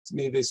to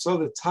me. They saw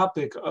the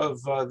topic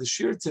of the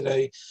shir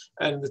today,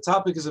 and the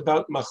topic is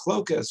about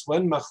machlokas,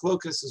 when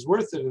machlokas is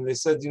worth it. And they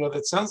said,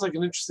 that sounds like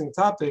an interesting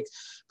topic,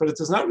 but it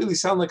does not really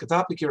sound like a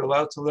topic you're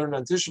allowed to learn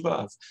on Tisha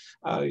B'Av.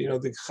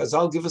 The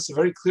Chazal give us a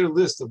very clear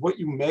list of what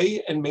you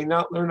may and may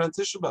not learn on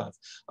Tisha B'Av.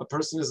 A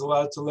person is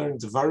allowed to learn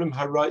Devarim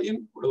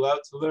Hara'im. We're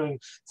allowed to learn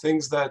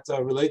things that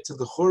relate to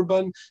the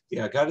Churban, the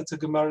Agadah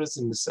Gemaras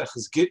and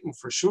Maseches Gittin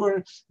for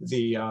sure,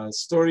 the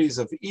stories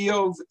of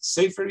Eov,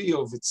 Sefer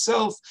Eov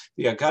itself,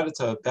 the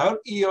Agadah about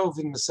Eov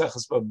in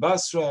Maseches Bava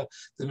Basra,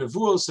 the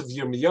Nevuos of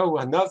Yirmiyahu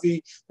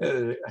Hanavi,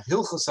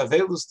 Hilchos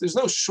Avelus. There's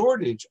no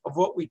shortage of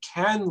what we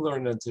can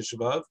learn on Tisha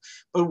B'Av,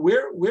 but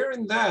where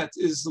in that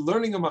is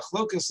learning a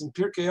machlokas in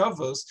Pirkei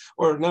Avos,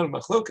 or not a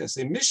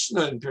machlokas, a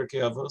Mishnah in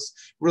Pirkei Avos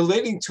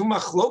relating to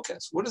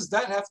machlokas? What does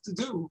that have to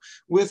do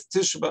with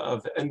Tisha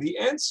B'Av? And the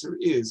answer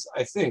is,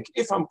 I think,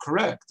 if I'm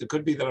correct, it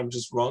could be that I'm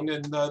just wrong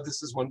and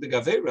this is one big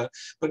avera,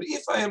 but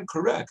if I am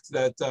correct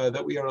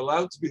that we are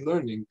allowed to be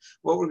learning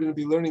what we're going to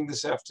be learning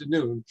this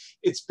afternoon,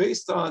 it's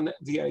based on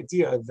the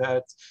idea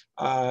that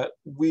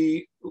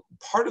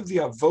part of the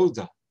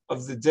avoda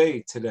of the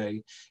day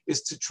today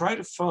is to try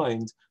to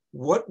find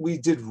what we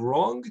did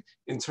wrong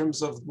in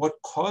terms of what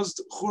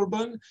caused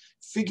Churban,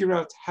 figure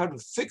out how to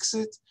fix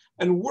it,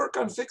 and work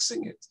on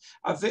fixing it.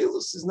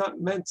 Avelus is not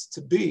meant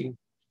to be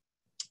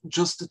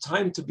just a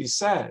time to be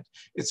sad.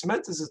 It's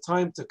meant as a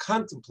time to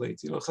contemplate.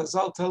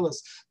 Chazal tell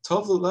us,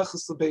 Tov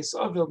l'lechus l'beis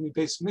avel mi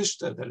beis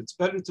mishta, that it's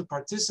better to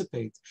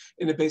participate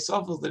in a beis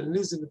avel than it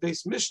is in a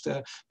beis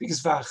mishta,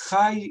 because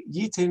v'achai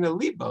yitein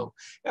libo.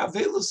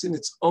 Avelus in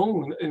its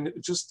own, and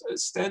just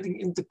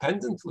standing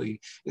independently,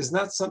 is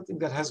not something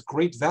that has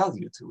great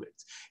value to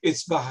it.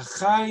 It's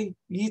v'achai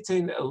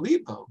yitein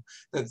libo,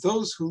 that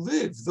those who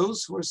live,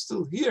 those who are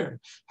still here,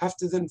 have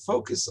to then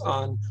focus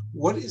on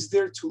what is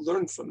there to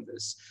learn from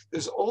this.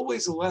 There's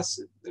always a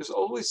lesson. There's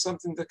always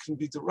something that can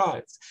be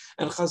derived.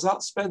 And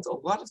Chazal spent a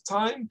lot of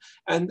time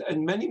and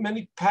many,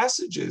 many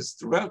passages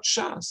throughout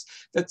Shas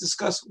that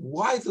discuss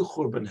why the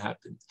Churban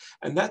happened.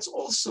 And that's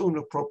also an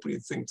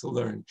appropriate thing to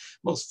learn.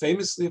 Most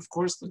famously, of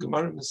course, the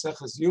Gemara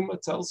Maseches Yuma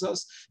tells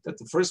us that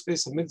the first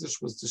Beis HaMikdash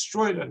was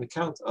destroyed on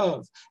account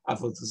of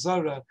Avodah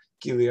Zarah,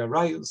 Gili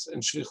Arayos,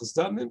 and Shlichus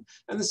Damim,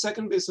 and the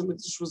second Beis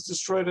HaMikdash was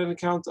destroyed on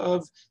account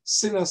of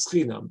Sinas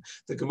Chinam.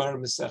 The Gemara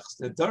Maseches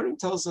Nedarim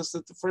tells us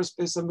that the first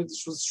Beis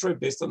HaMikdash was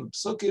destroyed based on the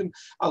Psukim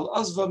Al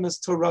Azva Mes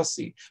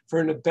Torasi, for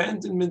an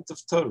abandonment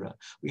of Torah.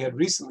 We had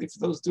recently, for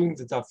those doing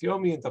the Daf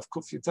Yomi and Daf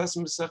Kuf Yutas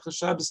Maseches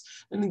Shabbos,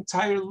 an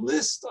entire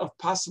list of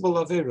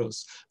possible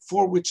averos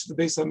for which the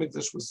Beis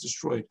HaMikdash was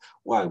destroyed.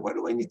 Why? Why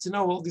do I need to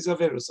know all these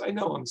averos? I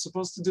know I'm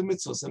supposed to do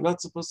mitzvahs. I'm not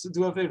supposed to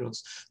do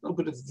averos. No,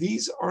 but if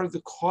these are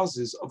the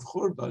causes of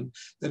Churban,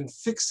 then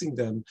fixing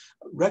them,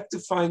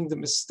 rectifying the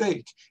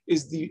mistake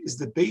is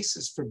the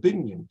basis for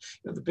binyan.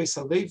 The Beis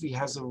HaLevi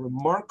has a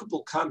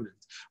remarkable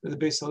comment where the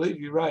Beis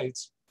HaLevi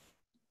writes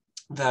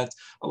that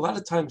a lot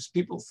of times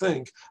people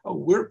think, oh,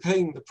 we're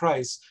paying the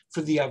price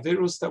for the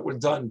averos that were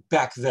done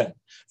back then,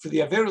 for the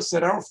averos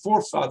that our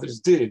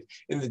forefathers did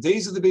in the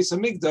days of the Beis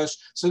HaMikdash,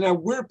 so now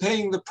we're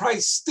paying the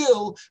price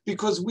still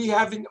because we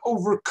haven't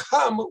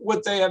overcome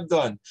what they have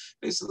done.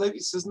 Beis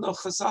HaLevi says, no,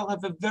 Chazal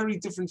have a very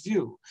different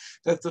view,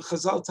 that the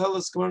Chazal tell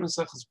us, Gemara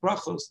Maseches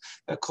Brachos,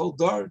 that Kol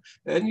Dar,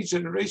 that any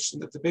generation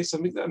that the Beis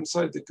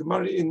HaMikdash, the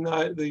Gemara in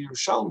the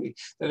Yerushalmi,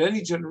 that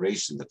any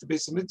generation that the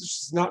Beis HaMikdash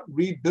is not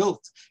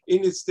rebuilt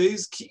in its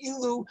days,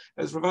 Ki'ilu,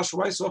 as Rav Asher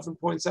Weiss often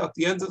points out,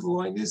 the end of the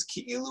line is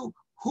Ki'ilu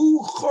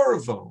Hu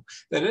Chorvo,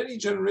 that any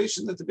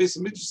generation that the Beis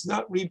HaMikdash is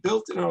not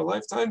rebuilt in our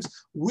lifetimes,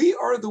 we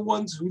are the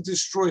ones who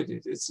destroyed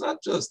it. It's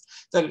not just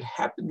that it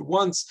happened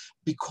once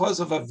because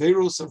of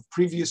averos of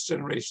previous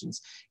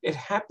generations. It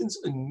happens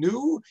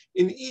anew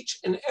in each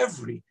and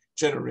every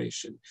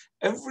generation.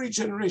 Every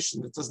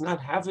generation that does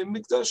not have a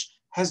mikdash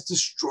has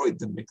destroyed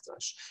the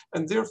mikdash,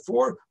 and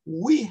therefore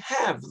we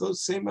have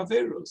those same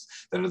averos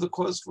that are the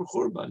cause for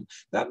Churban.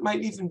 That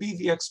might even be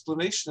the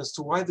explanation as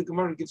to why the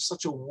Gemara gives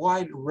such a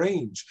wide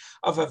range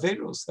of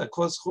averos that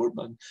cause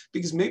Churban,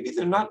 because maybe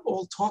they're not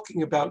all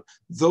talking about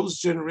those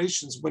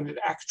generations when it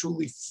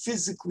actually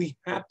physically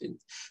happened.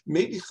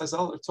 Maybe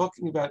Chazal are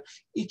talking about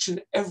each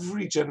and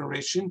every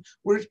generation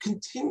where it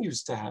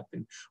continues to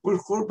happen, where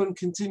Churban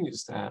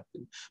continues to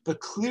happen. But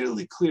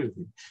clearly,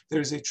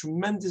 there is a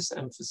tremendous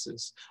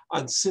emphasis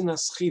on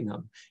sinas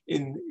chinam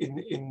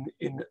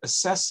in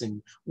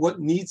assessing what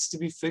needs to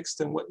be fixed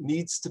and what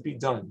needs to be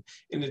done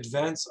in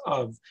advance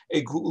of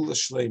a geula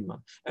shlema.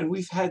 And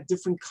we've had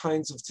different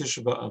kinds of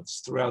Tisha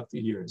B'Avs throughout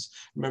the years.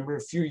 Remember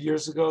a few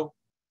years ago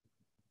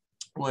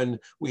when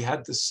we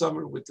had the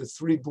summer with the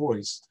three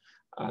boys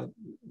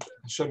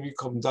Hashem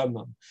Yikom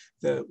Damam,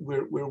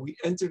 where we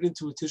entered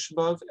into a Tisha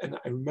B'Av, and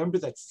I remember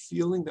that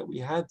feeling that we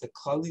had that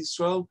Klal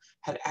Yisrael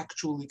had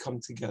actually come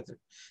together,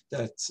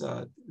 that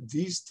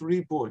these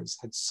three boys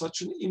had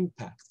such an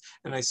impact,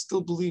 and I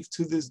still believe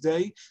to this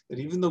day that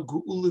even though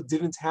Geula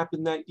didn't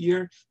happen that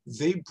year,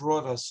 they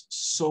brought us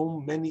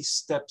so many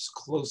steps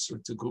closer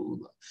to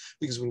Geula,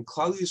 because when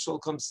Klal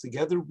Yisrael comes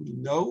together, we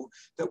know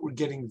that we're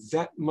getting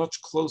that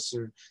much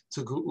closer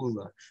to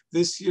Geula.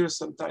 This year,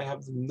 sometimes I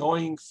have the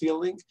gnawing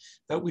feeling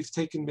that we've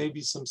taken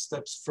maybe some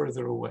steps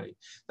further away,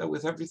 that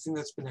with everything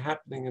that's been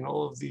happening and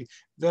all of the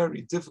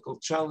very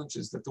difficult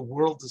challenges that the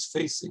world is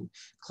facing,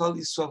 Klal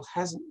Yisrael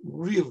hasn't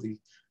really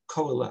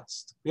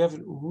coalesced. We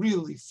haven't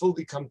really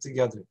fully come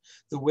together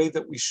the way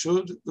that we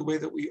should, the way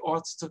that we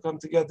ought to come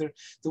together,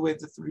 the way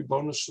that the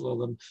Ribono Shel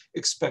Olam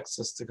expects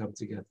us to come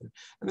together.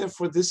 And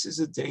therefore, this is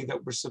a day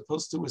that we're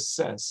supposed to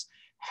assess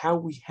how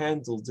we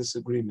handle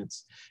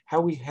disagreements,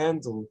 how we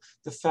handle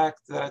the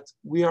fact that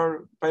we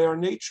are, by our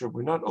nature,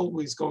 we're not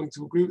always going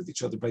to agree with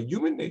each other, by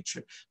human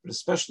nature, but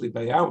especially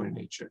by our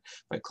nature,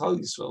 by Klal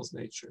Yisrael's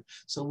nature.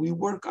 So we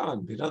work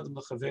on, we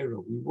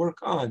work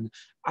on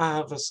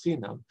Ahavas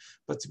Chinam,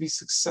 but to be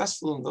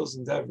successful in those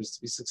endeavors,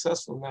 to be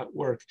successful in that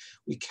work,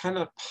 we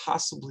cannot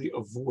possibly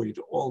avoid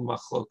all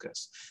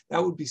machlokas.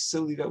 That would be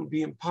silly, that would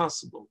be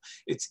impossible.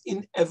 It's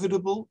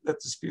inevitable that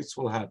disputes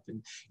will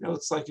happen. You know,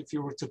 it's like if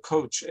you were to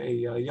coach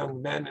a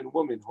young man and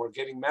woman who are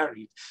getting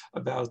married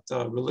about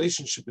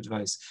relationship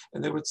advice,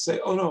 and they would say,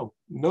 oh no,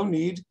 no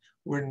need,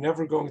 we're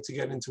never going to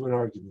get into an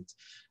argument.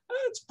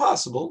 It's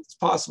possible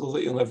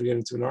that you'll never get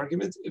into an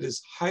argument. It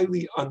is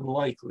highly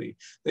unlikely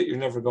that you're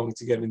never going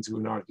to get into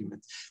an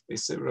argument. They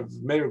say Rav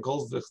Meir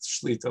Goldvicht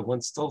Shlita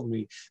once told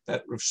me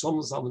that Rav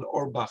Shlomo Zalman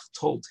Auerbach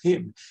told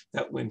him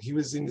that when he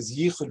was in his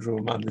yichud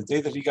room on the day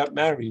that he got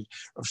married,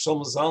 Rav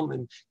Shlomo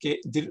Zalman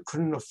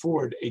couldn't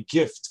afford a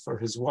gift for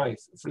his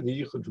wife for the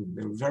yichud room.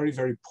 They were very,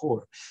 very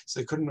poor, so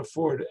he couldn't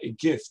afford a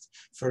gift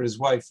for his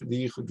wife for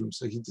the yichud room.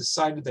 So he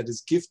decided that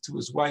his gift to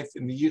his wife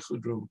in the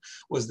yichud room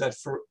was that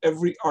for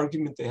every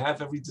argument they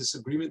have, every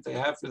disagreement they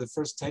have for the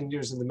first 10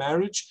 years of the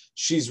marriage,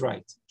 she's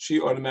right. She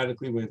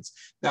automatically wins.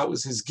 That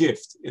was his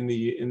gift in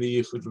the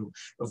yichud room.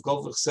 Rav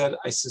Goldvicht said,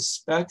 I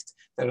suspect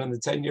that on the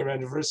 10-year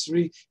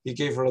anniversary, he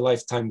gave her a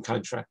lifetime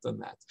contract on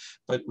that.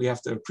 But we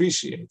have to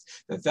appreciate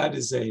that that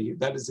is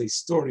a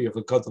story of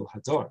a Gadol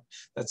Hadar.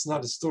 That's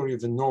not a story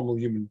of a normal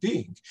human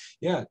being.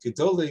 Yeah,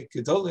 Gedolei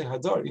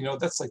Hadar. You know,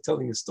 that's like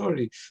telling a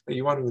story that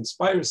you want to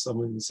inspire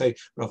someone and say,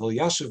 Rav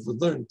Elyashiv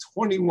would learn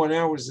 21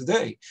 hours a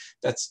day.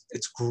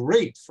 It's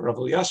great for Rav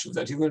Elyashiv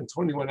that he learned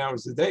 21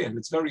 hours a day, and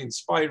it's very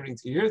inspiring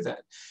to hear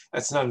that.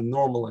 That's not a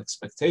normal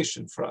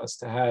expectation for us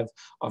to have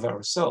of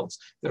ourselves.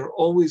 There are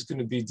always going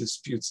to be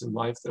disputes in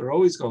life. There are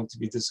always going to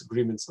be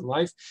disagreements in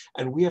life,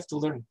 and we have to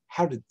learn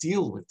how to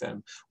deal with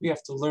them. We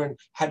have to learn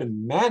how to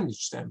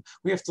manage them.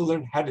 We have to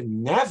learn how to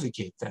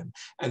navigate them,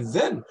 and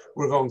then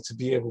we're going to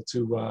be able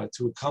to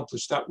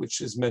accomplish that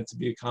which is meant to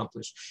be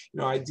accomplished.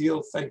 You know, I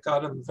deal, thank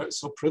God, I'm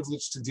so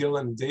privileged to deal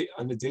on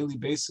a daily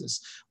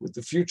basis with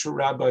the future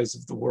rabbis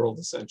of the world,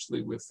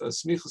 essentially, with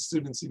smicha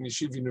students in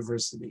Yeshiva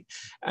University,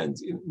 and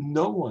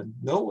no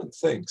one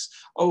thinks,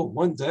 oh,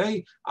 one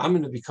day I'm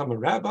going to become a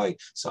rabbi,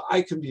 so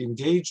I can be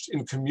engaged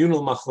in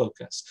communal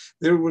machlokas.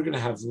 There we're going to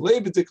have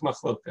leibedik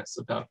machlokas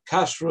about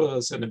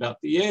kashrus and about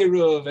the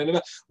eruv,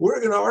 and we're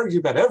going to argue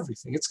about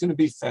everything. It's going to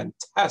be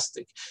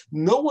fantastic.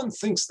 No one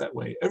thinks that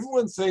way.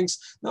 Everyone thinks,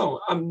 no,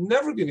 I'm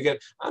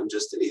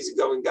just an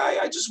easygoing guy.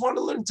 I just want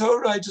to learn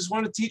Torah. I just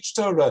want to teach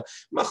Torah.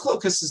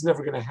 Machlokas is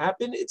never going to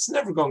happen. It's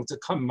never going to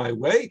come my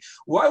way.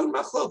 Why would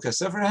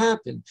machlokas ever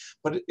happen?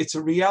 But it's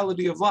a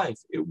reality of life.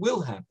 It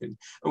will happen.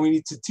 And we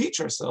need to teach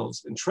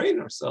ourselves and train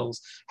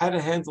ourselves how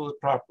to handle it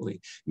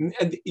properly.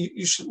 And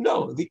you should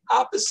know, the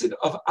opposite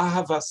of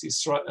Ahavas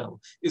Yisrael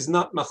is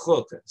not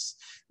machlokas.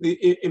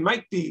 It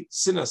might be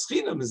sinas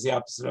chinam is the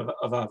opposite of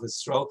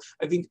Ahavas Yisrael.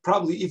 I think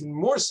probably even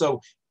more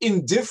so,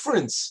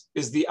 indifference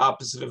is the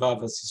opposite of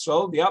Ahavas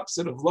Yisrael. The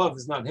opposite of love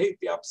is not hate.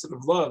 The opposite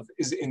of love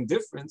is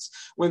indifference.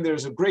 When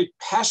there's a great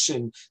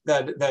passion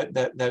that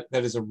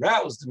is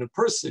aroused in a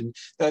person,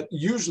 that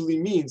usually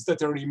means that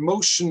they're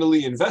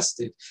emotionally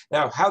invested.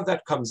 Now, how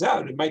that comes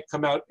out, it might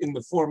come out in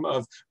the form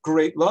of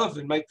great love.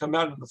 It might come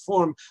out in the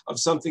form of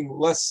something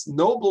less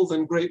noble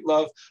than great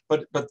love,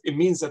 but it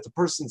means that the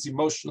person's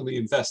emotionally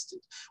invested.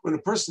 When a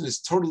person is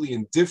totally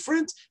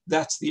indifferent,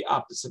 that's the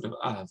opposite of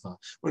Ahava.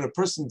 When a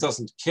person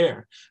doesn't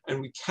care.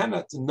 And we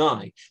cannot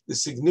deny the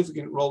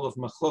significant role of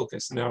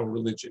machlokas in our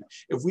religion.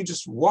 If we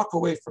just walk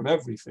away from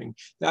everything,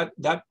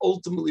 that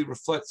ultimately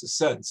reflects a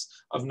sense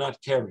of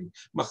not caring.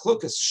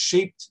 Machlokas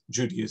shaped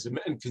Judaism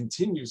and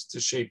continues to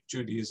shape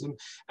Judaism,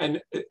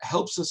 and it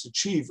helps us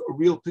achieve a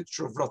real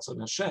picture of Ratzon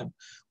Hashem.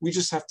 We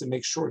just have to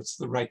make sure it's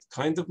the right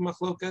kind of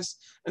machlokas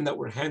and that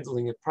we're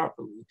handling it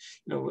properly.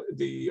 You know,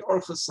 the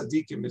Orchos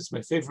Tzadikim is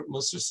my favorite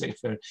Musar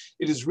Sefer.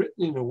 It is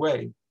written in a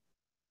way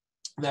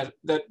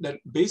that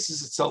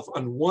bases itself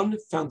on one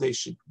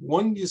foundation,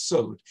 one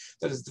yesod,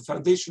 that is the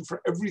foundation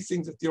for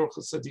everything that the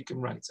Orchos Tzaddikim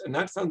writes. And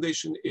that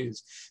foundation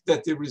is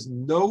that there is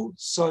no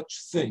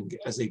such thing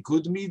as a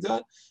good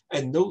midah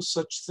and no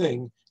such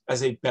thing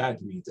as a bad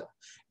midah.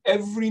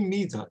 Every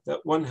midah that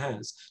one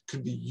has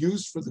can be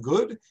used for the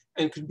good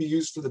and can be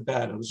used for the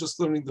bad. I was just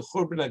learning the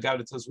Churban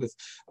Agaditas with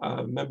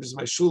members of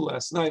my shul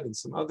last night and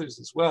some others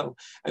as well.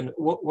 And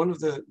one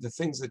of the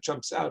things that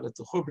jumps out at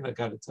the Churban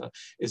Agadita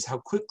is how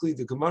quick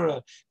the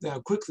Gemara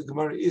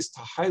is to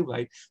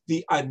highlight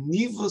the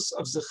anivus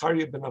of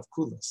Zechariah ben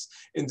Avkulas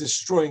in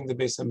destroying the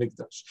Beis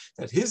Hamikdash.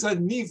 That his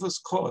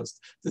anivus caused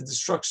the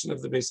destruction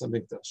of the Beis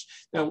Hamikdash.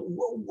 Now,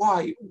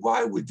 why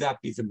would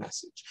that be the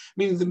message?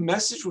 Meaning the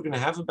message we're going to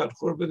have about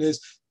Churban is,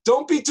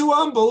 don't be too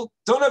humble.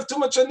 Don't have too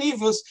much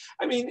anivus.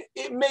 I mean,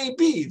 it may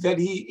be that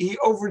he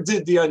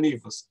overdid the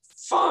anivus.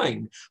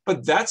 Fine,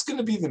 but that's going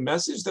to be the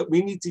message that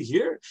we need to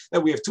hear,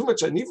 that we have too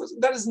much anivus.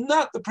 That is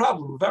not the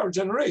problem of our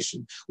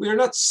generation. We are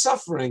not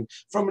suffering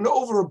from an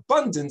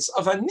overabundance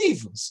of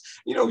anivus.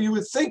 You know, you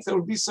would think there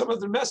would be some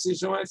other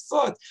message. And I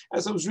thought,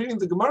 as I was reading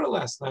the Gemara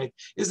last night,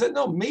 is that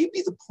no,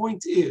 maybe the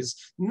point is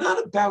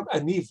not about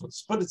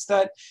anivus, but it's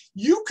that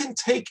you can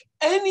take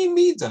any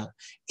midah,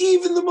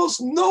 even the most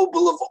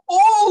noble of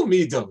all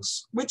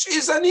midos, which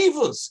is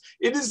anivus.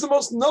 It is the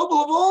most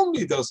noble of all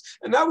midos.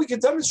 And now we can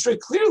demonstrate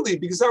clearly,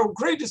 because our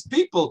greatest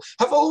people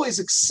have always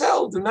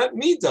excelled in that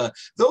midah.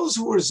 Those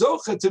who were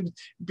zocha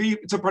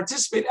to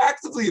participate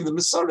actively in the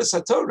Mesoras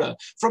HaTorah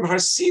from Har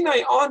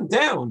Sinai on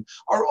down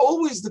are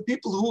always the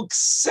people who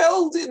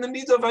excelled in the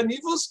midah of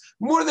anivus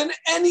more than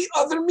any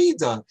other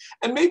midah.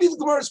 And maybe the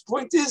Gemara's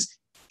point is,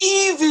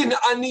 even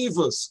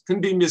anivus can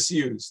be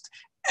misused.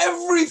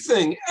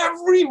 Everything,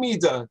 every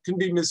midah can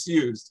be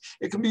misused.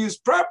 It can be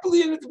used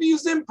properly and it can be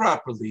used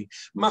improperly.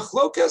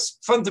 Machlokas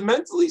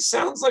fundamentally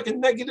sounds like a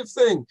negative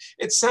thing.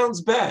 It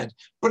sounds bad,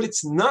 but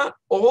it's not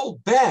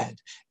all bad.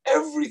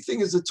 Everything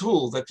is a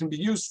tool that can be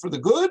used for the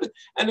good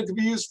and it can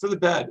be used for the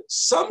bad.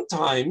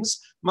 Sometimes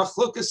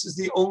machlokas is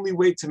the only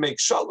way to make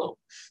shalom.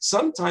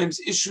 Sometimes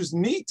issues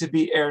need to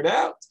be aired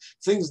out.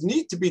 Things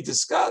need to be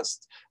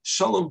discussed.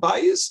 Shalom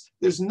bayis,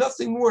 there's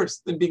nothing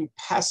worse than being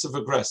passive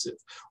aggressive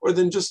or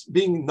than just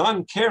being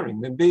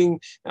non-caring, than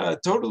being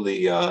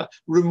totally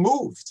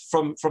removed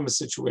from a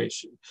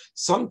situation.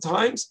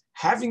 Sometimes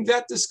having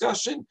that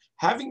discussion,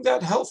 having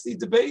that healthy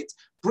debate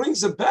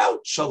brings about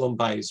shalom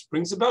bayis,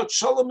 brings about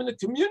shalom in a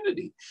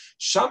community.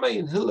 Shammai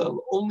and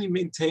Hillel only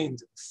maintained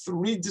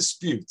 3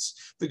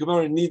 disputes. The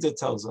Gemara Nida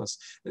tells us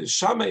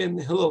Shammai and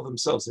Hillel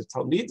themselves, the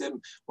Talmidim,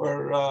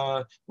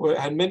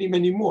 had many,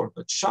 many more,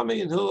 but Shammai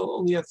and Hillel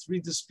only had 3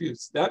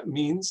 disputes. That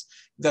means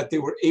that they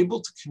were able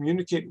to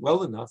communicate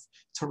well enough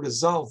to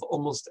resolve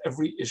almost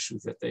every issue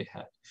that they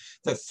had.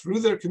 That through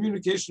their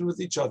communication with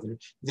each other,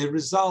 they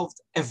resolved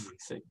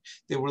everything.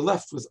 They were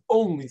left with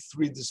only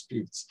 3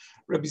 disputes.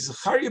 Rabbi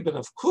Zechariah ben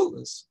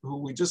Avkulas, who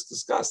we just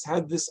discussed,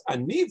 had this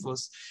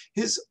anivus,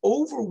 his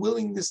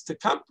over-willingness to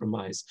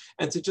compromise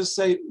and to just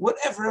say,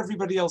 whatever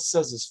everybody else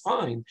says is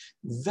fine.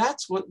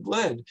 That's what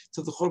led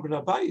to the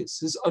Churban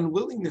Abayis, his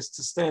unwillingness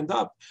to stand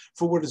up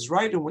for what is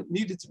right and what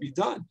needed to be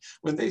done.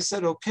 When they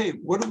said, okay,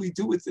 what do we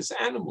do with this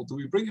animal? Do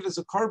we bring it as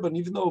a korban,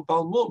 even though a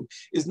balmum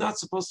is not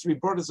supposed to be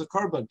brought as a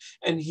korban?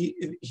 And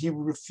he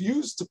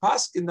refused to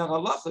paskin that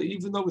halacha,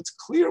 even though it's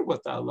clear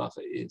what the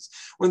halacha is.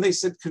 When they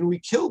said, can we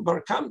kill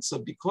Bar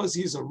Kamsa because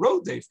he's a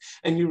rodef,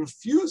 and he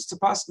refused to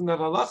paskin that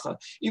halacha,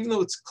 even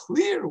though it's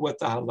clear what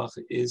the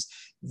halacha is,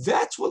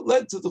 that's what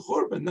led to the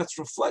Churban. That's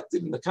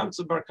reflected in the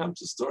Kamsa Bar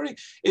Kamsa story.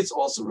 It's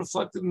also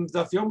reflected in the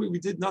Daf Yomi we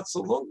did not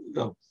so long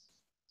ago.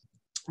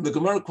 The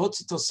Gemara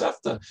quotes a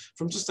Tosefta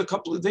from just a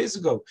couple of days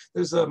ago.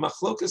 There's a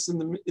machlokas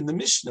in the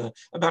Mishnah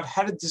about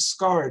how to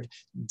discard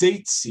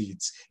date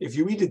seeds. If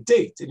you eat a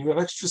date and you have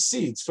extra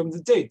seeds from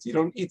the date, you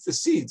don't eat the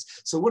seeds.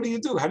 So what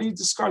do? How do you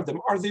discard them?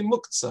 Are they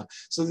muktzah?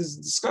 So there's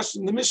a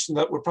discussion in the Mishnah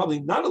that we're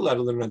probably not allowed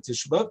to learn on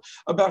Tisha B'Av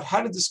about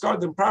how to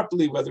discard them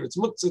properly, whether it's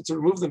muktzah to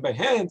remove them by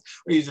hand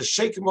or you just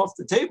shake them off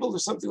the table or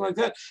something like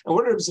that. And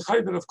what did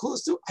Zechariah ben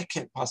Avkulas do? I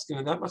can't paskin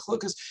in that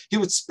machlokas. He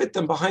would spit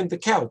them behind the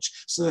couch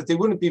so that they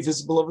wouldn't be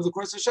visible over the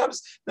course of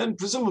Shabbos. Then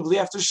presumably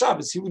after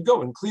Shabbos he would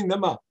go and clean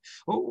them up.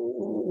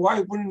 Why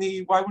wouldn't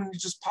he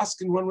just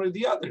paskin one way or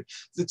the other?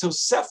 The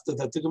Tosefta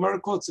that the Gemara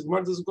quotes, the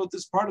Gemara doesn't quote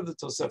this part of the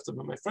Tosefta,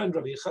 but my friend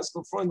Rabbi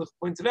Yecheskel Freundlich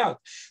pointed out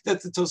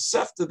that the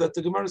Tosefta that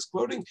the Gemara is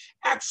quoting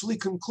actually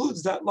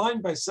concludes that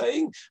line by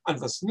saying,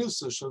 Anvas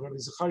Nusa shel Rabbi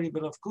Zechariah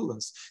ben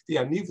Avkulas, the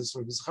Anivus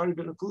Rabbi Zechariah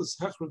ben Avkulas,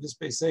 Hechravis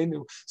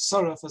Beisenu,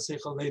 Saraf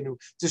Hasechalenu,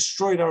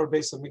 destroyed our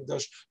Beis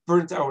Hamikdash,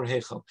 burnt our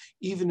Hechal.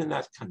 Even in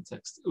that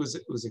context, it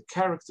was a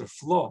character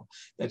flaw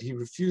that he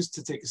refused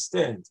to take a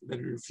stand, that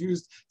he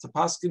refused to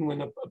paskin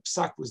when a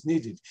psak was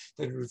needed,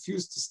 that he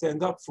refused to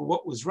stand up for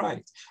what was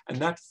right. And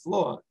that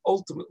flaw,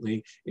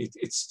 ultimately,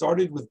 it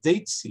started with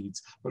date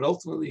seeds, but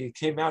ultimately it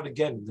came out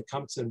again in the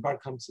Kamsa and Bar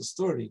Kamsa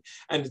story,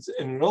 and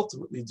it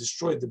ultimately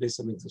destroyed the Beis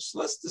Hamikdash. So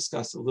let's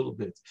discuss a little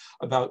bit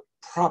about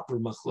proper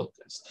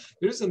machlokas.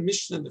 There is a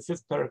Mishnah in the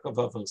 5th parak of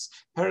Avos,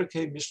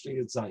 Parakeh Mishnah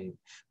Yud Zayin.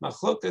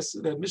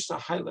 Machlokas, the Mishnah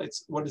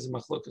highlights what is a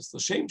machlokas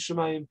l'shem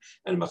shemayim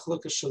and a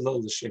machlokas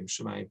shalol l'shem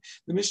shemayim.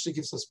 The Mishnah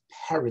gives us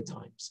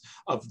paradigms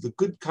of the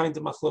good kind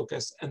of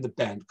machlokas and the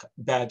bad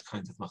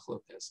kind of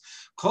machlokas.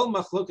 Kol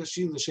machlokas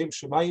shi l'shem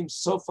shemayim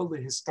sofa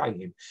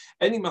lehiskayim.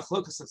 Any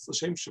machlokas that's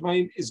l'shem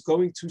shemayim is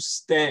going to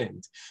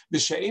stand.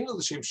 V'she'ena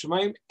l'shem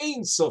shemayim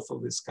ein sofa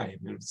lehiskayim.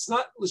 If it's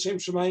not l'shem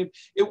shemayim,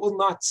 it will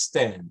not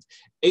stand.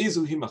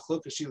 Ezuhi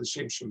machlokas shi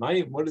l'shem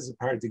shemayim. What is a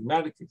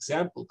paradigmatic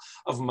example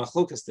of a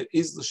machlokas that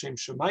is l'shem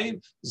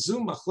shemayim? Zu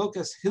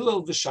machlokas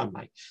Hillel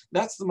v'Shammai.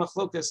 That's the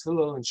machlokas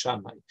Hillel and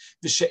Shammai.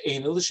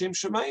 V'she'ena l'shem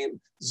shemayim.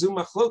 Zu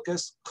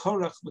machlokas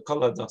Korach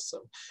v'Kol Adaso.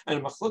 And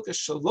a machlokas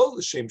shalol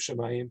l'shem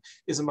shemayim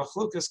is a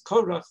machlokas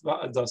Korach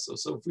v'Adaso.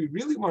 So if we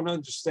really want to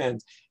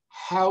understand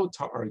how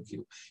to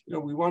argue,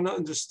 we want to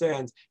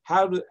understand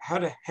how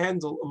to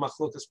handle a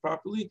machlokas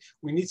properly,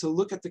 we need to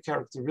look at the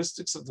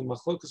characteristics of the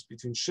machlokas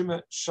between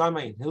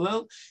Shammai and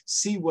Hillel,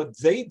 see what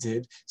they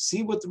did,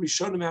 see what the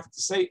Rishonim have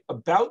to say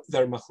about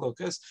their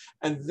machlokas,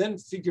 and then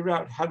figure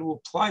out how to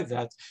apply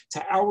that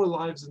to our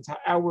lives and to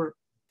our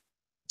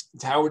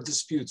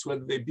disputes,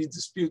 whether they be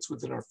disputes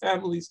within our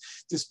families,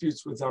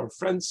 disputes with our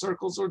friend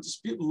circles, or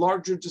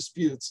larger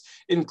disputes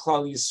in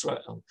Klal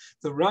Yisrael.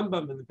 The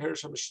Rambam in the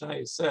Parish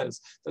HaMishnayos says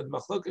that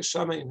Machlokas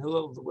Shammai and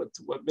Hillel,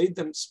 what made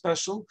them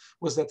special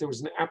was that there was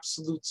an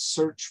absolute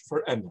search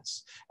for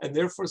emes, and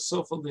therefore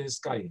sofa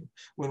lehiskayim.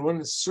 When one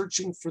is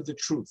searching for the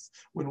truth,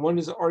 when one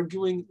is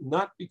arguing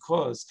not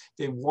because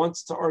they want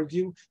to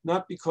argue,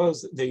 not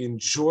because they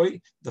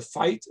enjoy the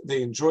fight,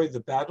 they enjoy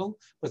the battle,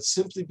 but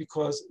simply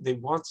because they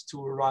want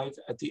to arrive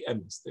at the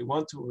emes, they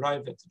want to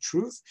arrive at the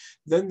truth,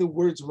 then the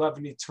words will have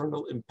an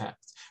eternal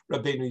impact.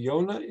 Rabbeinu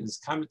Yonah, in his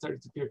commentary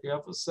to Pirkei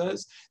Avos,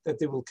 says that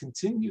they will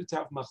continue to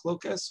have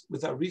machlokas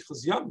with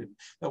arichos yamim.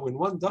 That when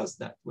one does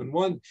that, when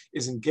one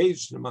is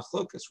engaged in a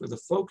machlokas where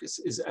the focus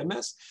is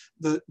emes,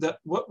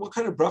 what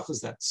kind of bracha is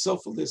that?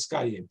 Sofa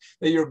liskayim,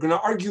 that you're going to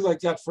argue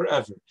like that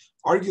forever.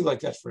 Argue like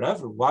that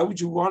forever? Why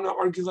would you want to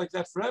argue like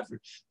that forever?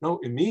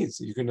 No, it means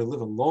that you're going to live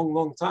a long,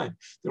 long time.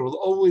 There will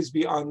always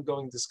be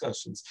ongoing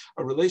discussions.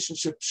 A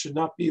relationship should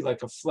not be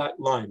like a flat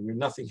line where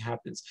nothing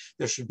happens.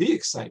 There should be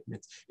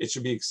excitement. It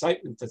should be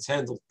excitement that's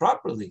handled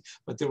properly,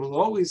 but there will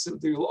always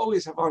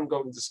have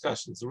ongoing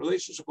discussions. The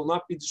relationship will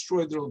not be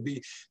destroyed. There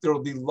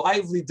will be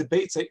lively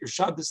debates at your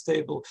Shabbos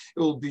table. It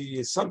will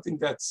be something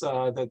that's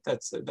a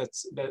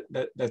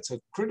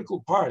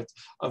critical part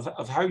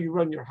of how you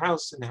run your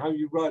house and how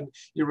you run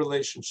your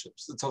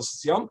relationships. The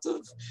Tosfos Yom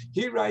Tov,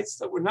 he writes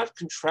that we're not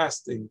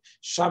contrasting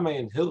Shammai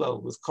and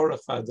Hillel with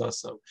Korach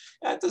v'Adaso.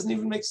 That doesn't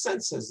even make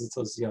sense, says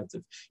the Tosfos Yom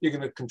Tov. You're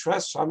going to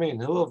contrast Shammai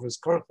and Hillel versus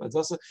Korach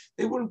v'Adaso.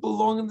 They wouldn't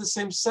belong in the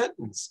same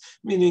sentence.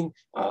 Meaning,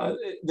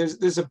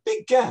 there's a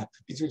big gap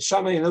between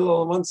Shammai and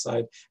Hillel on one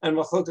side and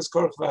Machlokas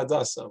Korach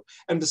v'Adaso.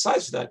 And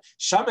besides that,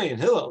 Shammai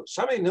and Hillel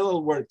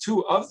were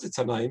two of the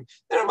Tanaim.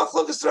 They're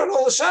Machlokas throughout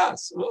all the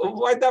Shas.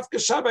 Why dafka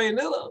Shammai and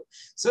Hillel?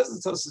 Says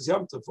the Tosfos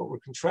Yom Tov, what we're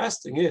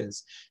contrasting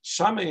is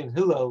Shammai and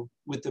Hillel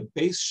with the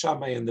base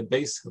Shammai and the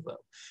base Hillel,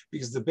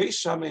 because the base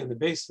Shammai and the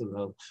base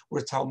Hillel were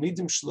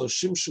Talmidim shlo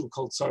shimshu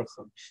kol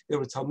tzarcham. They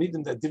were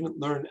Talmidim that didn't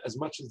learn as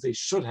much as they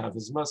should have,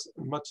 as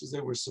much as they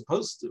were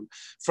supposed to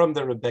from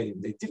their rabbeim.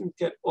 They didn't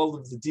get all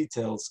of the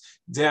details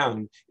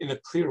down in a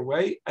clear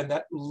way, and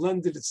that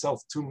lended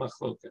itself to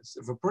machlokas.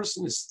 If a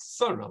person is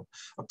thorough,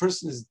 a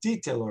person is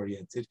detail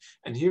oriented,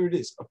 and here it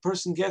is, a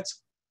person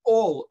gets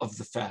all of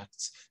the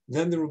facts,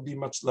 then there will be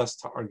much less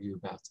to argue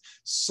about.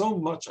 So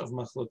much of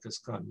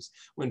machlokas comes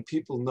when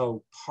people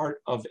know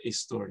part of a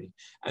story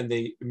and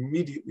they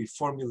immediately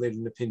formulate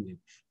an opinion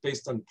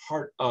based on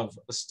part of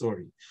a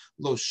story.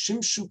 Lo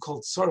shimshu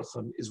kol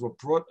tzarcham is what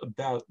brought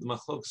about the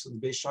machlokas of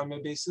the Beis Shammai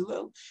and Beis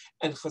Hillel,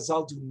 and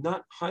Chazal do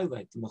not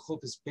highlight the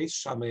machlokas Beis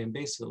Shammai and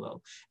Beis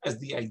Hillel as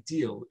the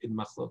ideal in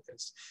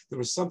machlokas. There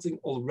was something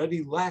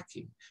already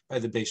lacking by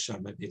the Beis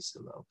Shammai and Beis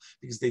Hillel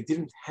because they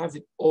didn't have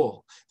it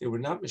all. They were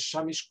not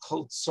mishamish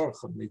kol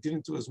tzarcham. They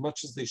didn't do as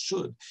much as they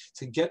should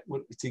to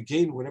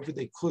gain whatever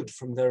they could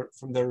from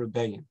their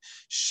rebellion.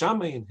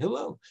 Shammai and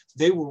Hillel,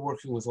 they were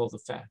working with all the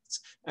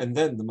facts, and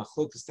then the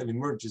machlokas that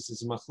emerges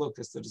is a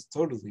machlokas that is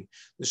totally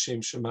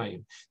l'shem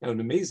shemayim. Now, an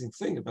amazing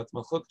thing about the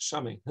machlokas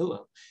Shammai and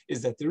Hillel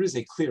is that there is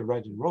a clear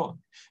right and wrong,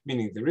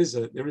 meaning there is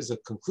a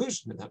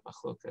conclusion in that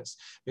machlokas.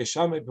 Beis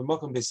Shammai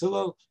b'makom Beis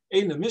Hillel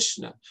ain't a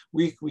mishnah.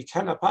 We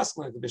cannot pass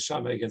like the Beis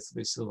Shammai against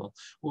the Beis Hillel.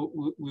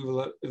 We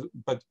will,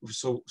 but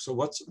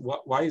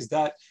why is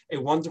that a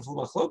wonderful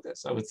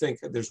machlokas? I would think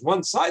there's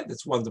one side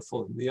that's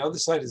wonderful and the other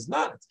side is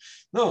not.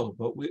 No,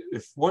 but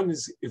if one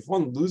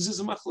loses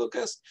a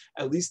machlokas,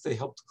 at least they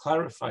help to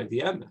clarify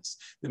the emes.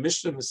 The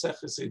Mishnah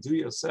Maseches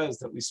Eduyot says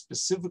that we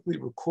specifically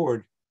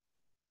record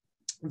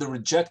the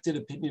rejected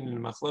opinion in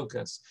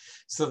machlokas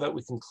so that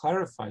we can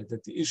clarify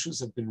that the issues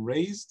have been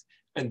raised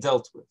and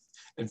dealt with.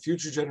 And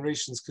future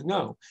generations can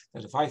know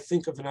that if I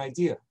think of an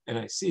idea and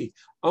I see,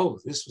 oh,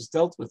 this was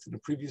dealt with in a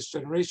previous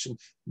generation,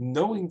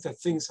 knowing that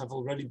things have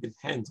already been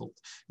handled,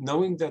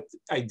 knowing that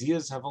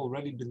ideas have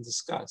already been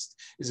discussed,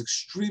 is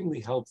extremely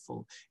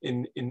helpful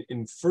in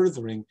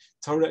furthering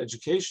Torah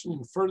education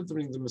and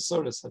furthering the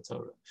Masoras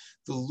HaTorah.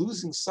 The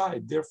losing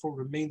side, therefore,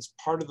 remains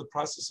part of the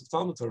process of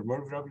Talmud Torah.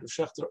 Rabbi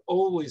Shechter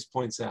always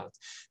points out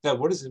that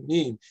what does it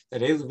mean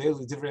that Elu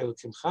V'Elu Divrei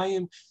Elokim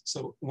Chayim?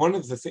 So one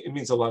of the things, it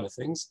means a lot of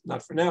things,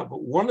 not for now,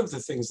 but one of the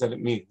things that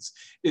it means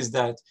is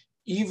that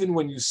even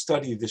when you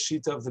study the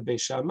Shita of the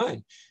Beis Shammai,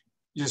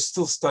 you're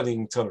still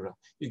studying Torah.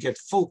 You get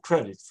full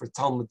credit for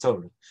Talmud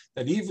Torah.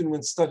 That even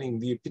when studying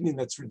the opinion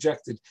that's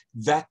rejected,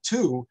 that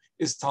too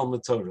is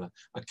Talmud Torah.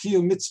 A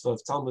kiyum mitzvah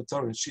of Talmud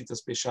Torah and Shitas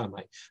Beis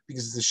Shammai,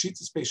 because the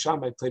Shitas Beis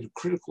Shammai played a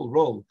critical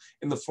role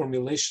in the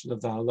formulation of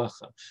the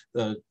halacha.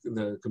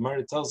 The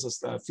Gemara tells us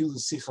that afilu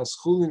sichas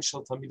chulin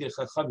shel talmidei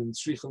chachamim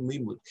tzrichen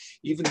limud.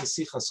 Even the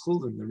sichas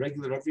chulin, the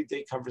regular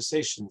everyday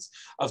conversations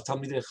of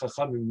talmidei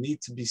chachamim,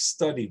 need to be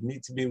studied,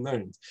 need to be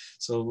learned.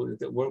 So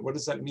what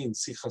does that mean?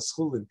 Sichas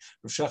chulin.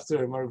 Rav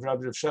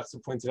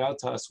Shechter pointed out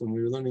to us when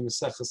we were learning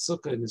Maseches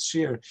Sukkah in his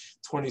shir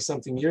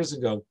 20-something years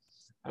ago.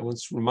 I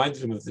once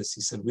reminded him of this.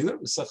 He said, "We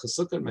learned Maseches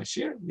Sukkah in my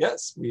shir."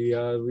 Yes, we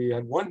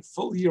had one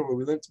full year where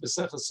we learned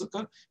Maseches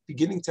Sukkah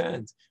beginning to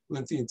end. We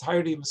learned the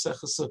entirety of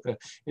Maseches Sukkah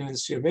in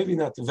his shir. Maybe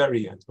not the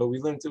very end, but we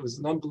learned it was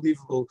an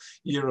unbelievable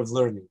year of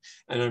learning.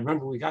 And I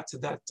remember we got to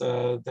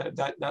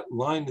that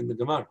line in the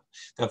Gemara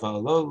that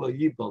v'alo lo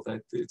yibol,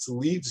 that its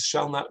leaves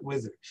shall not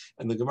wither.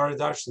 And the Gemara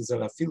darshans that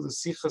afilu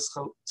sichas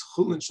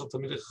chulin shel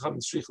talmidei chachamim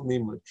tzrichen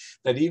limud,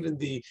 that even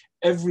the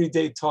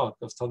everyday talk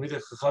of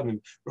Talmidei Chachamim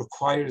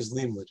requires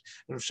limud.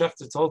 And Rav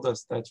Shechter told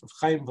us that Rav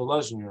Chaim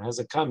Volozhiner has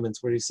a comment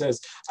where he says,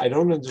 I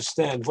don't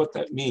understand what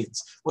that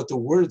means, what the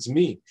words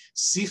mean.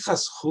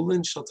 Sichas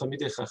chulin shel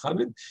Talmidei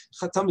Chachamim?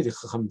 Talmidei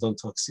Chachamim don't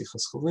talk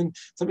sichas chulin.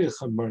 Talmidei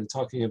Chachamim aren't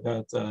talking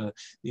about the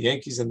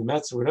Yankees and the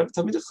Mets or whatever.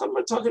 Talmidei Chachamim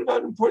are talking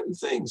about important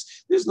things.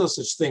 There's no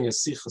such thing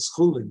as sichas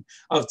chulin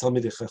of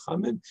Talmidei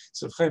Chachamim.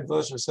 So Rav Chaim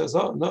Volozhiner says,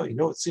 oh no, you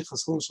know what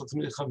sichas chulin shel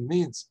Talmidei Chachamim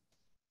means?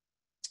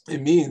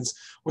 It means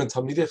when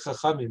Talmidei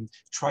Chachamim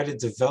try to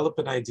develop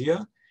an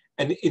idea,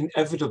 and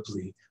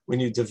inevitably, when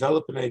you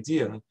develop an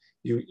idea,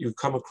 you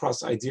come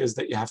across ideas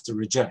that you have to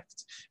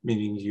reject.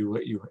 Meaning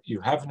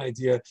you have an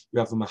idea, you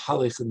have a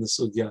mahalich in the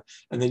sugya,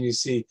 and then you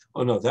see,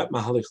 oh no, that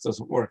mahalich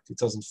doesn't work, it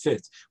doesn't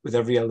fit with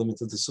every element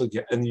of the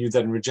sugya, and you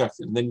then reject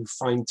it, and then you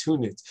fine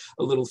tune it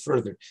a little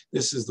further.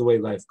 This is the way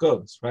life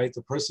goes, right?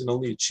 The person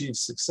only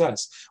achieves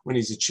success when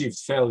he's achieved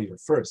failure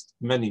first,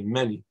 many,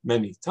 many,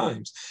 many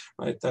times,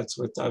 right? That's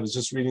what I was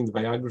just reading the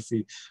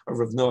biography of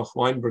Rav Noach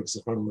Weinberg,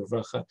 Zichrono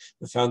Livracha,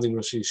 the founding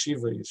Rosh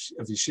Yeshiva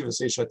of Yeshiva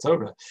Eish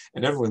HaTorah,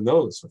 and everyone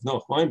knows Rav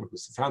Noach Weinberg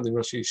was the founding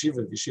Rosh Yeshiva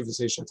of Yeshiva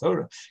Eish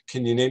HaTorah.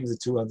 Can you name the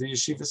two other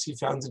yeshivas he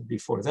founded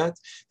before that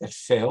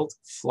failed,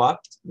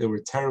 flopped? They were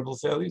terrible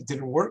failures,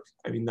 didn't work.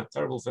 I mean, not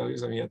terrible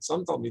failures. I mean, he had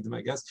some Talmidim,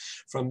 I guess,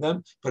 from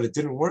them, but it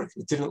didn't work.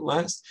 It didn't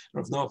last.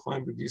 Rav Noach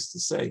Weinberg used to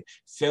say,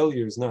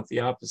 failure is not the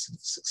opposite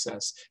of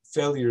success.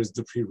 Failure is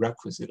the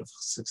prerequisite of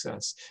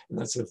success. And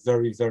that's a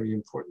very, very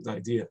important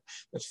idea,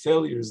 that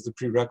failure is the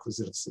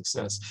prerequisite of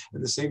success.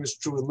 And the same is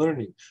true in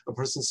learning. A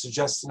person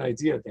suggests an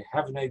idea, they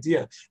have an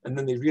idea, and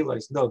then they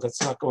realize, no,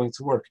 that's not going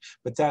to work.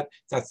 But that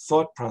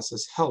thought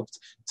process helped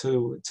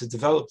to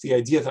develop the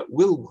idea that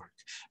will work.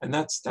 And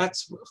that's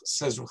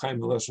says Rav Chaim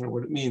Volozhiner,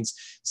 what it means.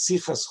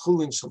 Sichas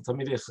chulin shel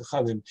Talmidei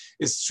Chachamim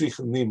is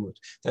tzrichen limud.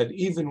 That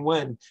even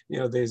when,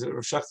 there's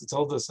Rav Shechter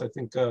told us, I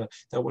think that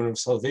when Rav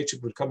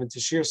Soloveitchik would come into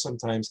shir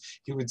sometimes,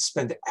 he would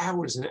spend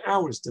hours and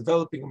hours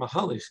developing a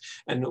mahalich,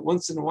 and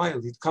once in a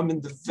while he'd come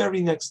in the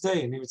very next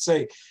day and he would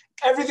say,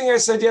 everything I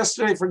said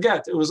yesterday,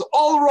 forget. It was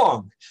all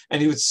wrong.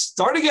 And he would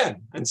start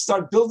again and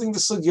start building the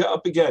sugya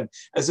up again,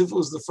 as if it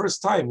was the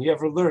first time he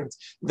ever learned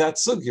that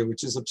sugya,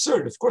 which is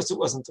absurd. Of course, it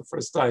wasn't the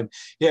first time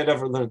he had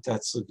ever learned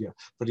that sugya,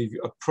 but he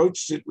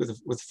approached it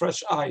with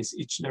fresh eyes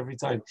each and every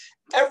time.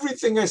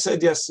 Everything I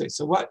said yesterday.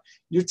 So what?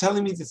 You're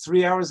telling me the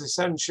 3 hours I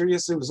sat in shir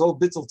yesterday was all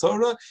bittul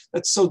Torah?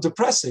 That's so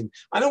depressing.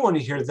 I don't want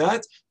to hear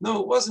that.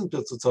 No, it wasn't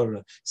bittul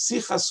Torah.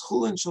 Sichas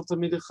chulin shel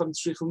Talmidei Chachamim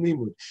tzrichen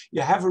limud.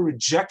 You have a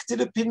rejected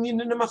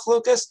opinion in a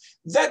machlokas.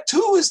 That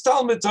too is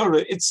Talmud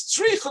Torah. It's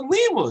tzrichen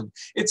limud.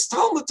 It's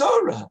Talmud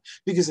Torah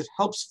because it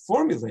helps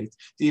formulate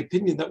the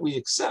opinion that we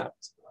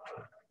accept.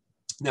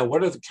 Now,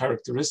 what are the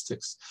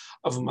characteristics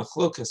of a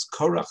machlokas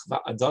korach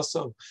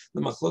va'adaso,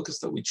 the machlokas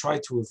that we try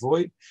to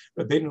avoid?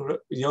 Rabbeinu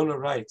Yonah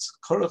writes,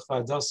 korach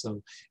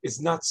va'adaso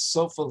is not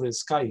sofa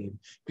le'eskayim,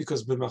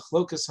 because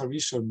b'machlokas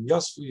harishon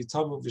yasfu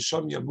yitamu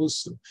v'sham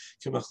yamusu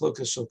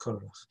k'machlokas shel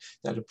korach.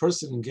 That a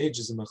person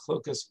engages in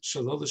machlokas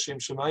shelo l'shem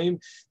shemayim,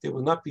 they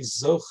will not be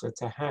zocha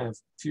to have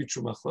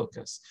future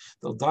machlokas.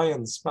 They'll die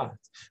on the spot.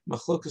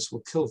 Machlokas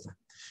will kill them.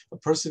 A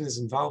person is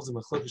involved in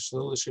machlokas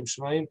shelo l'shem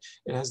shemayim,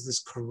 it has this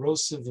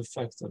corrosive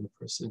effect on the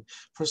person.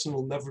 Person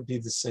will never be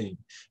the same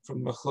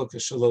from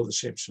machlokas shelo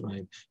l'shem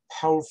shemayim.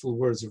 powerful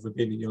words of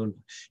Rabbi Yonah.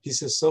 He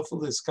says, Sofa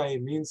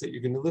l'Iskayim means that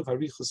you're going to live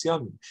Arichus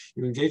Yamim.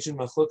 You engage in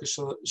Machlokas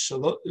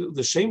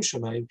L'Shem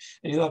Shemayim,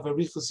 and you'll have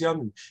Arichus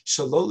Yamim.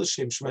 Shalol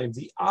L'Shem Shemayim,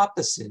 the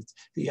opposite,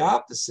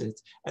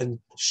 and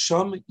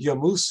Sham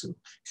Yamusu,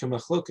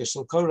 K'Machlokas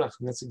Shel Korach,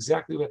 and that's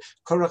exactly what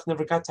Korach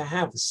never got to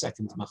have a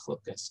second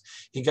Machlokas.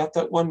 He got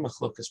that one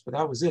Machlokas, but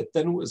that was it.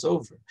 Then it was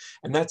over.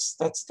 And that's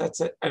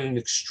at an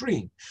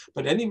extreme.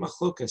 But any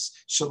Machlokas,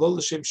 Shalol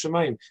L'Shem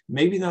Shemayim,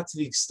 maybe not to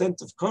the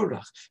extent of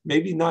Korach,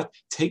 maybe not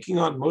taking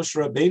on Moshe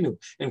Rabbeinu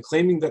and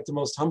claiming that the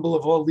most humble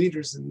of all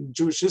leaders in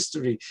Jewish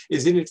history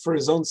is in it for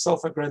his own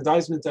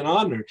self-aggrandizement and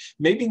honor,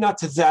 maybe not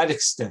to that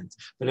extent,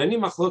 but any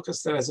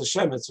machlokas that has a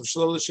shemetz of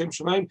Shalol L'Shem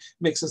Shemayim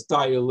makes us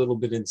die a little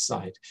bit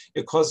inside.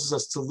 It causes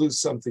us to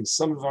lose something,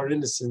 some of our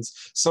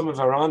innocence, some of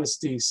our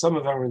honesty, some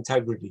of our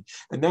integrity.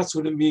 And that's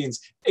what it means,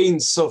 Ein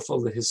Sofa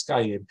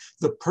L'Hiskayim.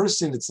 The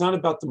person, it's not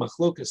about the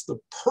machlokas, the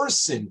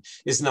person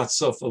is not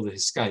Sofa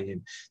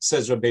L'Hiskayim,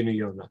 says Rabbeinu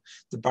Yonah.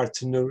 The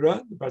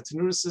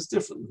Bartanura says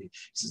differently.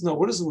 He says, no,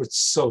 what does the word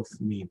sof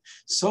mean?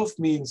 Sof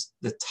means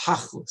the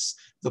tachlis,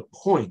 the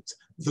point,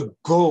 the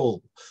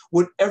goal.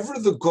 Whatever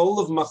the goal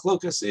of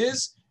machlokas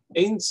is,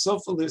 ein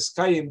sof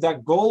l'skayim,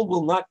 that goal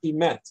will not be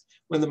met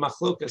when the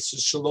machlokas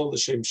is shalol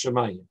l'shem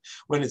shemayim.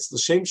 When it's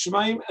l'shem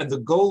shemayim and the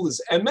goal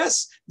is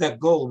emes, that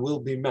goal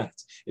will be met.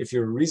 If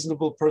you're a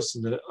reasonable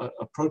person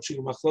approaching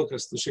a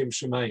machlokas l'shem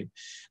shemayim.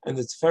 And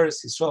the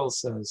Tiferes Yisrael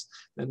says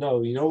that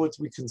no, you know what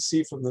we can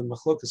see from the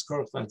machlokas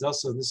korach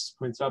v'hadassah, and this is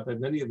pointed out by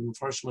many of the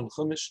Mefarshim and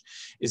Chumash,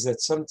 is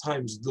that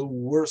sometimes the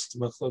worst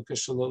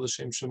machlokas shalol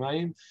l'shem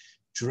shemayim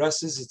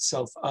dresses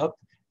itself up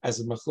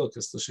as a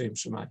machlokas l'shem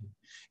shemayim.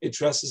 It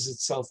dresses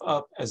itself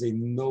up as a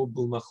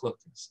noble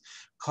machlokas.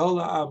 Kol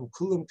ha'am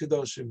kulam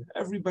kedoshim.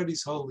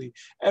 Everybody's holy.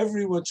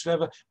 Everyone should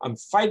have I'm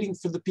fighting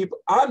for the people.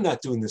 I'm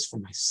not doing this for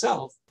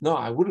myself. No,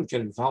 I wouldn't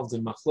get involved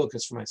in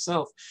machlokas for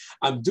myself.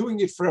 I'm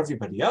doing it for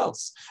everybody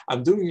else.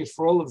 I'm doing it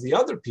for all of the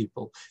other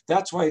people.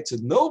 That's why it's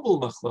a noble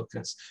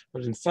machlokas.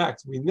 But in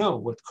fact, we know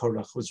what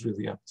Korach was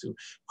really up to.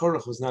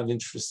 Korach was not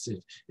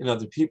interested in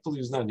other people. He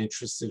was not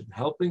interested in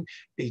helping.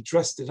 He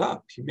dressed it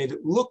up. He made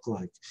it look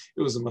like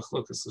it was a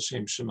machlokas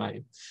l'shem shemayim.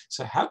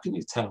 So how can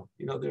you tell?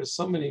 You know, there are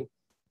so many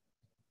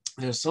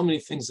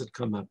things that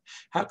come up.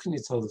 How can you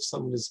tell if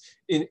someone is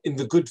in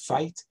the good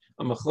fight,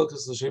 a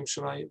machlokas l'shem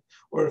shemayim,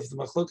 or if the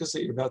machlokas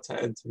that you're about to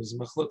enter is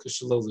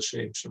machlokas shalol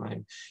l'shem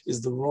shemayim,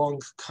 is the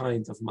wrong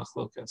kind of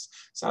machlokas?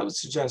 So I would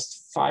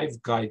suggest 5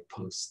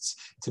 guideposts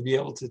to be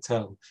able to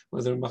tell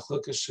whether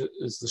machlokas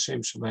is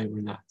l'shem shemayim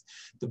or not.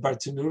 The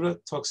Bartanura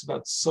talks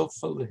about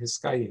sofa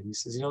l'hiskayim. He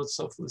says, you know what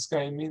sofa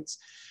l'hiskayim means?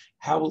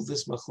 How will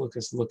this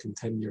machlokas look in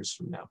 10 years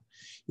from now?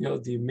 You know,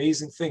 the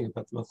amazing thing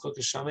about the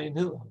machlokas Shammai and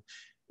Hillel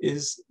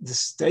is the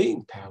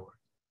staying power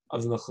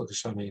of the machlokas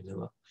Shammai and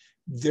Hillel.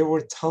 There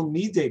were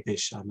Talmidei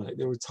Beis Shammai,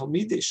 there were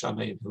Talmidei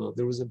Shammai and Hillel,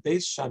 there was a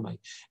Beis Shammai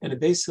and a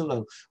Beis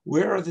Hillel.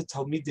 Where are the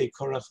Talmidei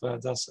Korach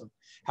v'Hadassah?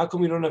 How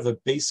come we don't have a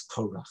Beis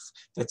Korach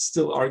that's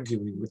still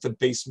arguing with the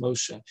Beis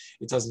Moshe?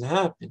 It doesn't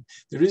happen.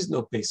 There is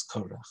no Beis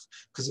Korach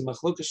because the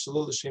machlokas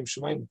shalol l'shem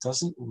shemayim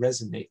doesn't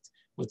resonate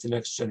with the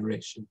next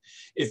generation.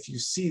 If you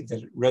see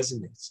that it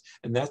resonates,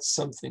 and that's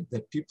something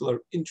that people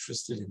are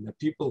interested in, that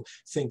people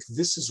think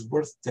this is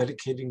worth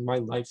dedicating my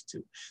life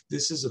to,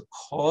 this is a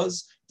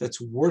cause that's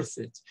worth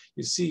it.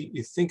 You see,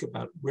 you think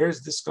about where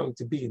is this going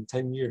to be in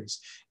 10 years,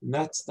 and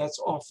that's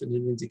often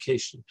an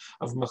indication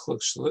of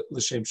machlok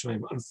l'shem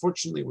shemayim.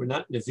 Unfortunately, we're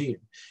not neviim,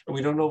 and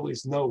we don't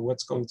always know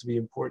what's going to be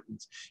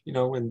important. You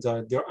know, and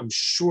I'm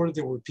sure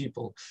there were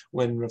people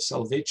when Rav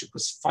Soloveitchik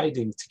was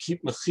fighting to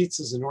keep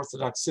mechitzas in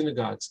Orthodox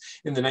synagogues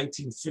in the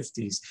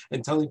 1950s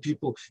and telling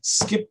people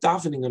skip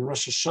davening on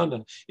Rosh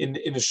Hashanah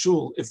in a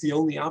shul if the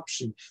only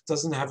option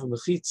doesn't have a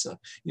mechitza.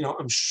 You know,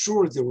 I'm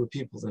sure there were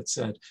people that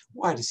said,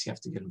 why does he have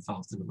to get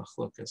involved in the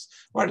machlokas?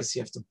 Why does he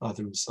have to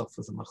bother himself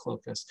with the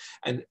machlokas?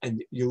 And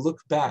you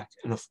look back,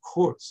 and of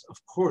course,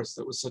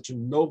 that was such a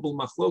noble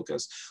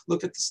machlokas.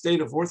 Look at the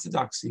state of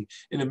orthodoxy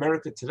in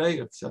America today,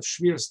 of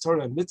Shmiras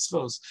Torah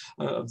mitzvos,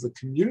 of the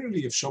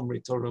community of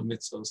Shomrei Torah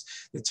mitzvos.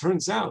 It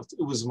turns out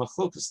it was a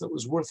machlokas that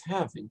was worth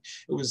having.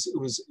 It was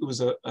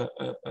a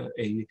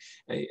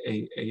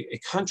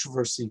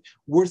controversy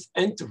worth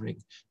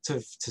entering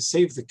to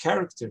save the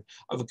character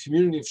of a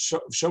community of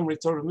Shomrei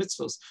Torah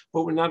mitzvos.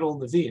 But we're not all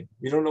neviim.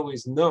 We don't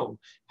always know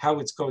how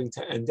it's going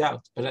to end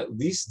out, but at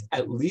least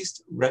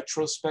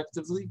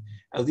retrospectively,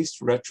 we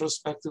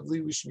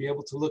should be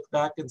able to look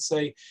back and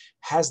say,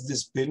 has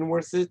this been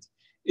worth it?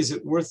 Is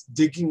it worth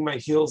digging my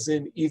heels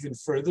in even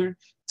further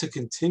to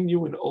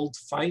continue an old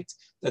fight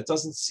that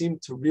doesn't seem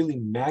to really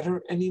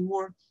matter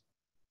anymore?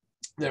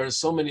 There are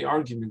so many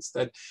arguments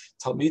that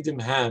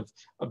Talmidim have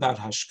about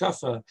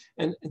hashkafa,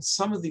 and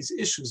some of these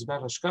issues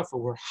about hashkafa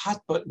were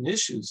hot button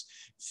issues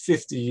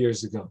 50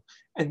 years ago.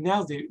 And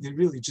now they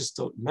really just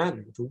don't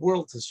matter. The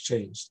world has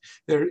changed.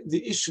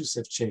 The issues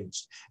have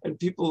changed. And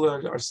people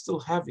are still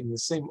having the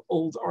same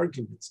old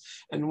arguments.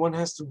 And one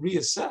has to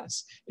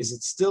reassess.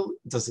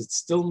 Does it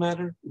still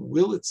matter?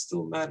 Will it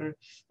still matter?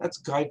 That's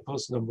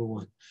guidepost number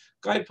 1.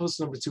 Guidepost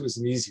number 2 is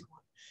an easy one.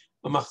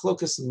 A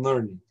machlokas in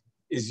learning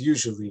is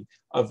usually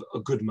of a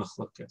good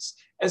machlokas.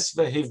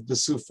 Esvahev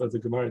besufa, the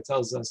Gemara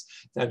tells us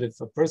that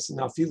if a person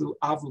afilu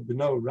avu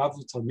beno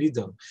ravu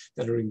talmido,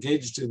 that are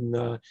engaged in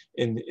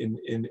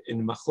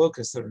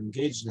machlokas, that are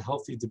engaged in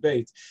healthy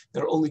debate,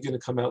 they're only going to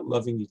come out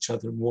loving each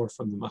other more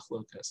from the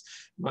machlokas.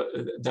 But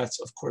that's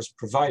of course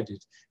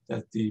provided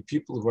that the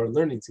people who are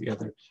learning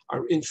together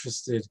are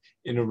interested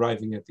in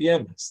arriving at the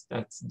emes.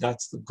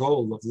 That's the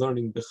goal of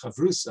learning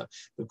bechavrusa.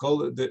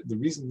 The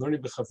reason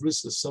learning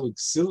bechavrusa is so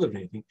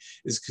exhilarating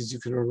is because you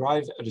can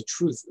arrive at a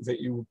truth that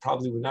you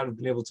probably would not have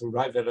been able to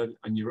arrive at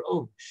on your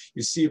own.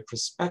 You see a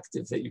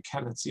perspective that you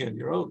cannot see on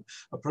your own.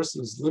 A person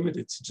who's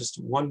limited to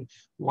just one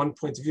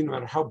point of view, no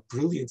matter how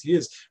brilliant he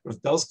is. Rav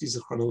Belsky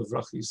Zichrono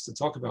Livracha used to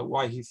talk about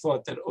why he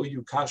thought that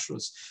OU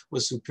Kashrus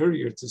was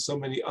superior to so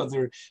many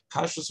other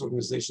Kashrus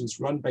organizations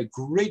run by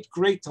great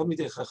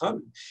Talmidei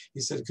Chachamim.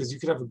 He said, because you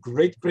could have a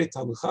great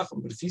Talmid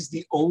Chacham, but if he's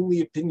the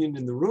only opinion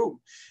in the room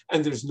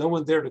and there's no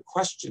one there to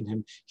question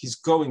him, he's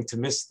going to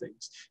miss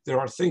things. There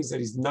are things that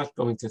he's not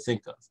going to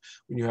think of.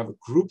 When you have a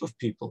group of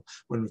people,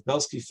 when Rav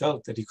Belsky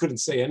felt that he couldn't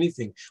say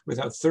anything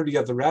without 30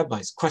 other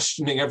rabbis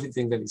questioning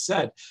everything that he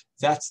said,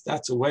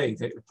 that's a way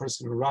that a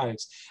person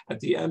arrives at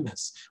the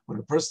emes. When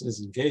a person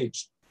is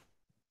engaged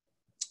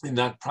in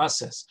that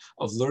process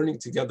of learning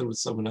together with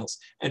someone else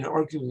and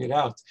arguing it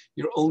out,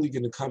 you're only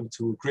going to come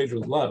to a greater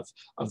love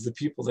of the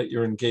people that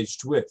you're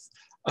engaged with.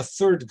 A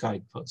third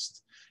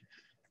guidepost.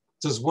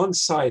 Does one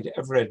side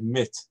ever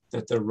admit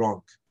that they're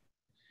wrong?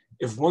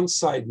 If one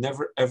side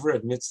never ever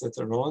admits that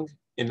they're wrong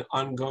in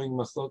ongoing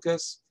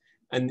machlokas,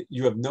 and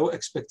you have no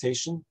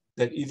expectation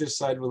that either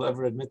side will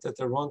ever admit that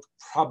they're wrong,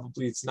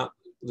 probably it's not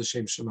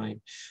l'shem shamayim.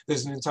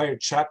 There's an entire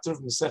chapter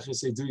of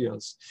Maseches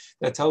Eduyos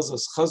that tells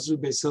us Chazru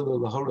Beis Hillel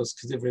lahoros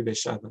k'divrei Beis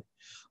Shammai,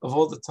 of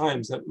all the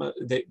times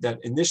that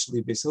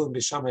initially Beis Hillel and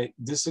Beis Shammai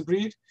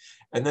disagreed,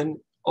 and then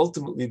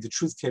ultimately the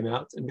truth came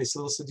out, and Beis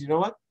Hillel said, you know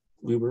what,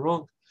 we were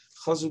wrong.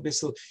 Chazru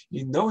Beis Hillel.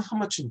 You know how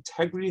much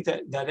integrity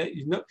that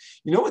you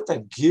know what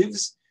that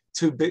gives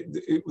to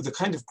the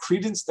kind of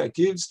credence that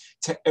gives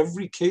to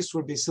every case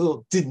where Beis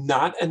Hillel did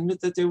not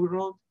admit that they were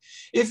wrong.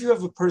 If you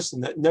have a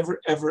person that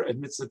never ever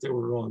admits that they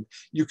were wrong,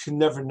 you can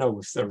never know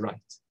if they're right.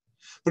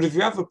 But if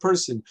you have a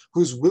person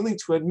who's willing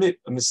to admit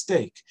a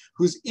mistake,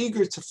 who's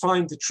eager to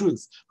find the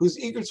truth, who's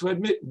eager to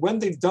admit when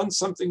they've done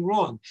something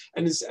wrong,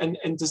 and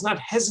does not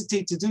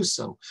hesitate to do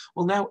so,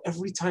 well, now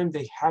every time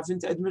they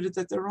haven't admitted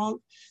that they're wrong,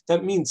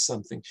 that means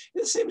something.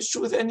 And the same is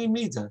true with any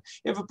midah.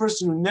 You have a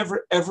person who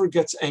never ever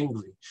gets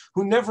angry,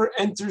 who never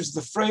enters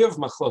the fray of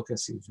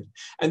machlokas even,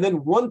 and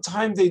then one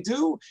time they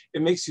do,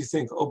 it makes you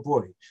think, oh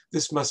boy,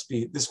 this must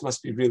be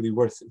really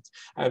worth it.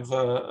 I have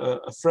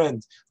a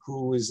friend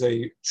who is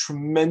a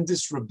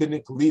tremendous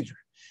rabbinic leader.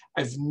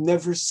 I've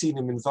never seen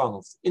him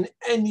involved in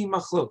any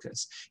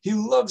machlokas. He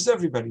loves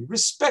everybody,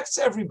 respects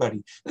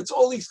everybody. That's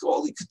all he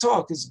could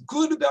talk is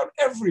good about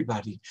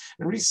everybody.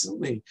 And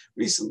recently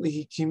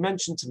he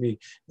mentioned to me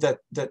that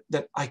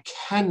I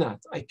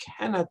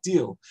cannot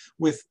deal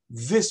with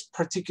this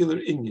particular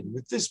Indian,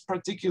 with this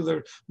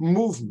particular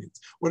movement,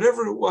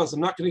 whatever it was. I'm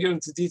not going to get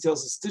into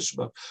details as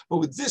Tishba, but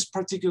with this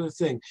particular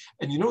thing.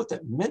 And you know what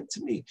that meant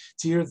to me,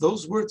 to hear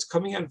those words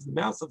coming out of the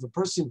mouth of a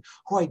person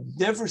who I'd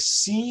never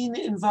seen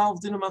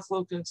involved in a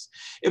machlokas.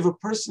 If a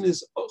person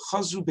is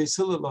chazru beis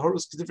hillel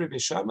lahoros k'divrei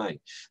beis shammai,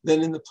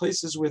 then in the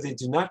places where they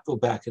do not go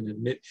back and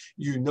admit,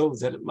 you know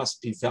that it must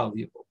be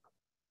valuable.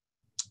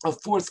 A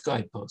fourth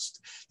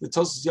guidepost, the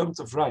Tosfos Yom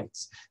Tov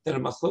writes that a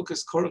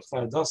machlokas korach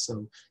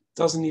v'adaso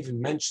doesn't even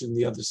mention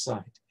the other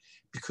side,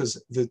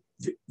 because the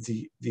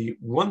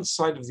one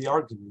side of the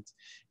argument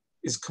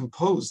is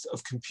composed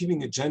of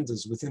competing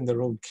agendas within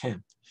their own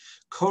camp.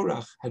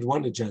 Korach had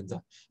one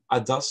agenda.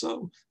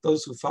 Adaso,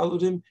 those who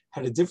followed him,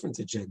 had a different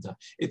agenda.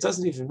 It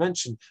doesn't even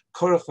mention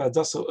Korach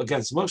ve'Adaso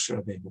against Moshe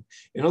Rabbeinu.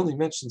 It only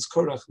mentions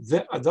Korach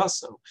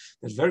ve'Adaso.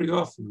 That very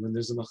often, when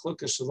there's a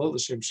machlokas shelo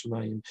l'shem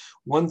shamayim,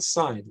 one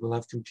side will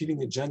have competing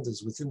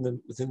agendas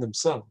within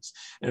themselves.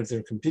 And if there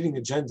are competing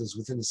agendas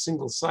within a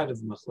single side of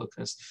the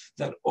machlokas,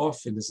 that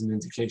often is an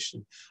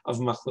indication of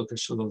machlokas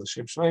shelo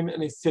l'shem shamayim.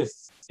 And a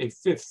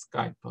fifth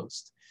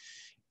guidepost: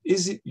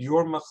 is it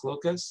your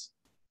machlokas,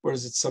 or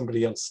is it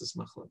somebody else's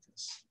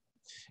machlokas?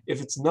 If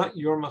it's not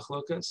your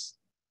machlokas,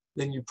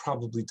 then you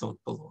probably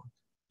don't belong.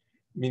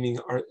 Meaning,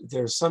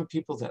 there are some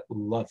people that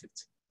love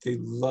it. They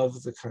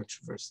love the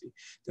controversy.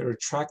 They're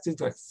attracted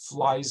like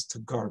flies to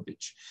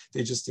garbage.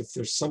 If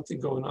there's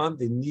something going on,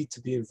 they need to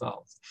be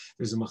involved.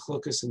 There's a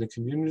machlokas in the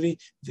community.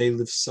 They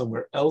live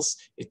somewhere else.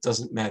 It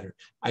doesn't matter.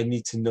 I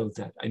need to know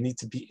that. I need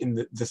to be in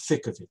the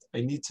thick of it.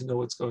 I need to know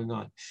what's going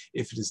on.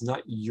 If it is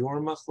not your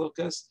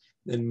machlokas,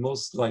 then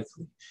most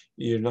likely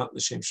you're not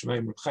l'shem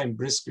shamayim. Reb Chaim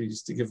Brisker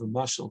used to give a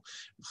mashal.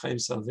 Reb Chaim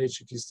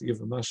Soloveitchik used to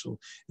give a mashal.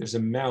 There's a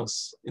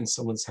mouse in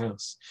someone's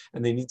house,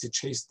 and they need to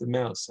chase the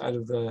mouse out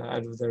of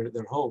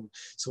their home.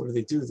 So what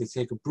do? They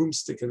take a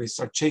broomstick and they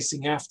start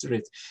chasing after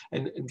it.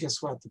 And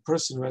guess what? The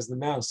person who has the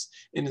mouse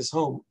in his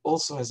home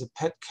also has a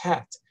pet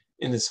cat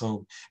in his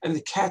home. And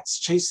the cat's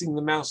chasing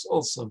the mouse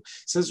also.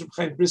 Says Reb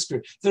Chaim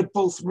Brisker, they're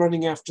both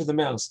running after the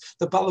mouse.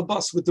 The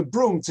balabas with the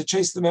broom to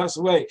chase the mouse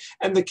away,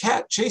 and the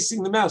cat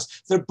chasing the mouse.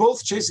 They're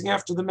both chasing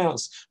after the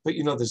mouse. But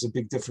there's a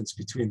big difference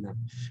between them,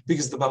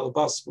 because the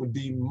balabas would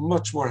be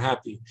much more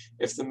happy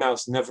if the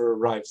mouse never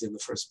arrived in the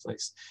first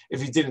place,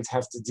 if he didn't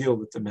have to deal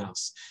with the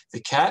mouse. The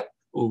cat,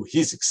 oh,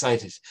 he's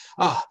excited.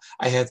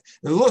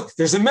 Look,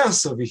 there's a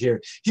mouse over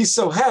here. He's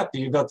so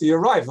happy about the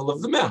arrival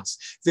of the mouse.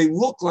 They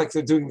look like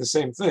they're doing the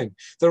same thing.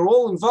 They're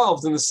all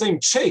involved in the same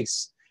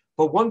chase.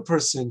 But one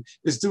person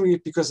is doing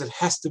it because it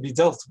has to be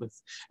dealt with.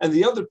 And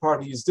the other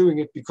party is doing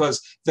it because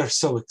they're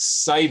so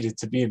excited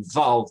to be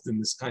involved in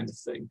this kind of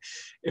thing.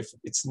 If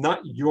it's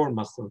not your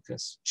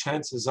machlokas,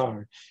 chances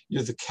are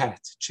you're the cat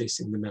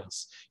chasing the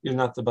mouse. You're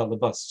not the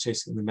balabas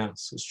chasing the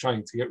mouse who's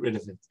trying to get rid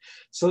of it.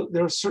 So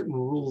there are certain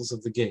rules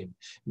of the game.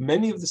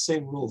 Many of the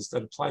same rules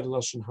that apply to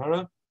Lashon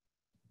Hara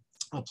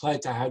apply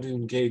to how to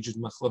engage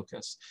in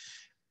machlokas.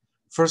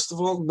 First of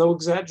all, no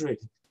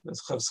exaggerating.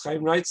 As Chafetz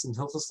Chaim writes in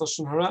Hilchos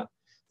Lashon Hara,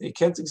 you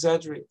can't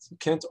exaggerate. You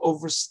can't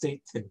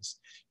overstate things.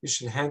 You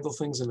should handle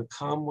things in a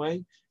calm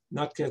way,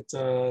 not get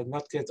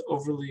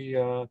overly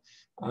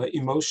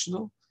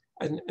emotional,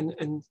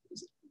 and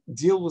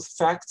deal with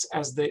facts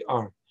as they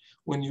are.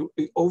 When you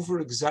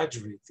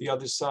over-exaggerate the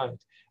other side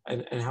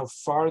and how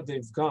far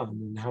they've gone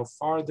and how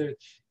far they're,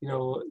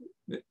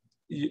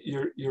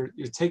 you're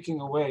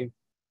taking away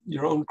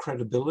your own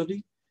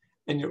credibility,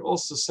 and you're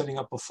also setting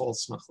up a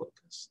false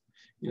machlokas.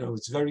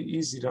 It's very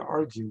easy to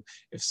argue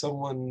if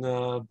someone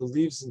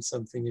believes in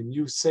something and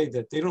you say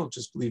that they don't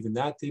just believe in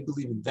that, they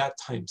believe in that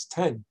times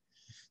 10.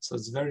 So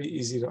it's very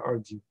easy to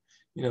argue,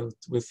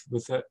 with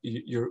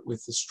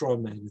the straw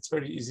man. It's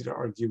very easy to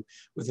argue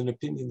with an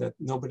opinion that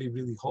nobody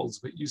really holds,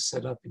 but you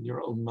set up in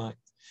your own mind.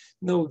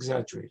 No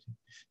exaggerating.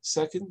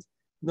 Second,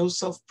 no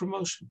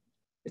self-promotion.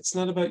 It's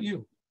not about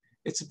you.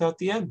 It's about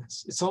the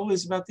emes. It's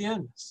always about the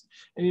emes.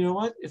 And you know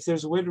what? If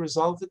there's a way to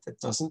resolve it that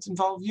doesn't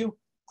involve you,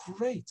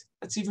 great.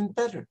 That's even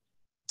better.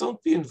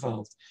 Don't be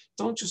involved.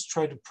 Don't just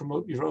try to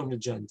promote your own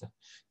agenda.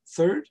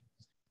 Third,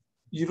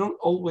 you don't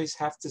always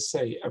have to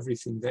say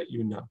everything that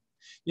you know.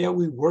 Yeah,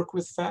 we work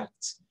with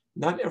facts.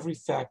 Not every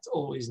fact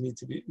always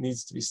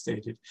needs to be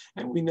stated.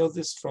 And we know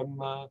this from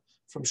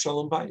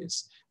Shalom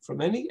Bayis, from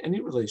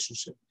any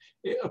relationship.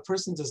 A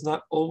person does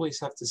not always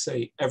have to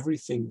say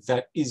everything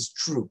that is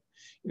true.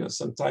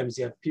 Sometimes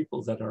you have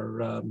people that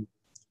are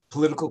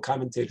political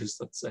commentators,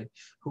 let's say,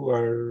 who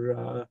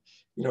are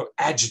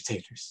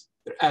agitators.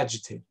 They're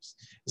agitators.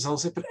 And someone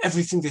say, but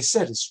everything they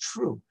said is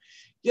true.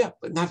 Yeah,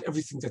 but not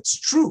everything that's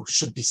true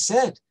should be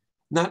said.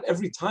 Not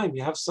every time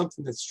you have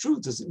something that's true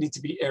does it need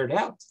to be aired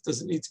out.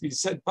 Does it need to be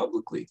said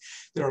publicly.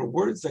 There are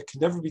words that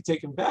can never be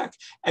taken back.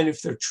 And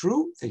if they're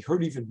true, they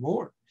hurt even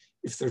more.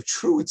 If they're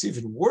true, it's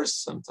even worse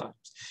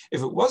sometimes.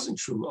 If it wasn't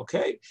true,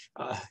 okay,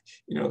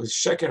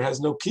 sheker has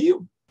no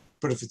kiyum.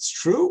 But if it's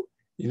true,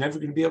 you're never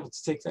going to be able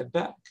to take that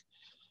back.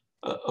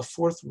 A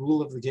fourth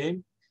rule of the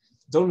game: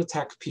 don't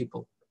attack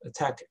people.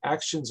 Attack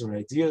actions or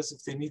ideas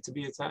if they need to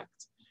be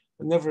attacked,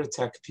 but never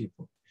attack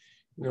people.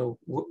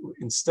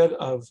 Instead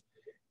of,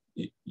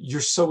 you're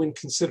so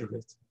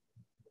inconsiderate.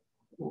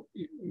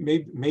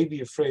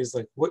 Maybe a phrase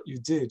like, what you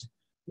did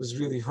was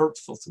really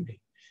hurtful to me,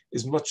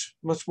 is much,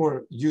 much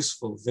more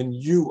useful than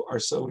you are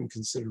so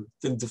inconsiderate,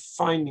 than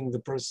defining the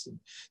person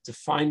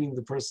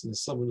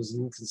as someone who's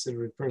an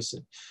inconsiderate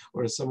person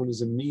or as someone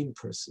who's a mean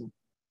person.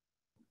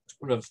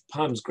 Rav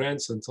Pam's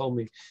grandson told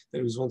me that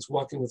he was once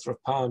walking with Rav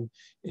Pam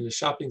in a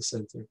shopping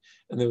center,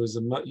 and there was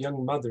a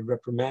young mother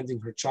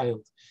reprimanding her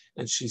child,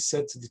 and she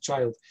said to the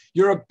child,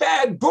 "You're a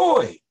bad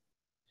boy."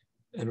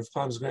 And Rav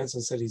Pam's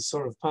grandson said he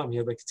saw Rav Pam, he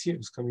had like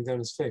tears coming down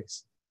his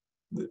face.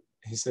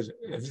 He said,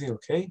 "Everything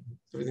okay?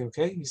 Everything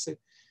okay?" He said,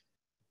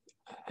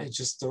 "I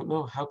just don't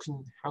know. How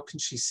can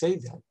she say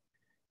that?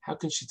 How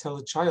can she tell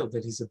a child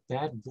that he's a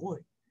bad boy?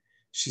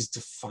 She's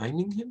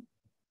defining him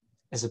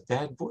as a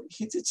bad boy.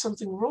 He did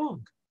something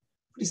wrong,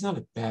 but he's not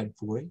a bad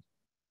boy."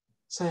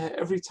 So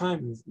every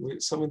time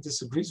someone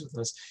disagrees with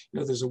us,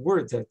 there's a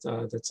word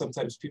that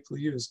sometimes people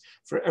use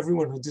for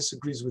everyone who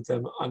disagrees with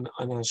them on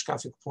a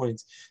hashkafic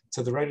point,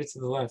 to the right or to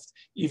the left,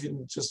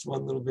 even just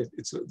one little bit.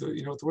 It's what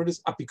the word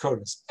is?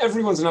 Apikoros.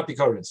 Everyone's an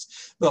apikoros.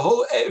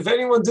 If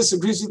anyone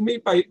disagrees with me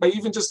by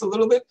even just a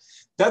little bit,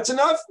 that's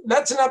enough.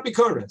 That's an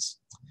apikoros.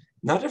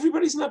 Not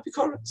everybody's an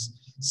apikoros.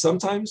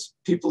 Sometimes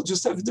people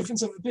just have a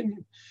difference of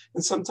opinion,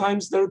 and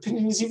sometimes their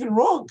opinion is even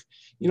wrong.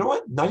 You know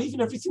what? Not even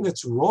everything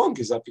that's wrong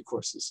is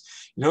apikoros.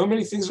 You know how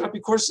many things are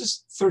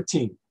apikoros?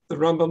 13. The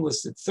Rambam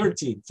listed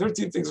 13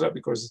 things are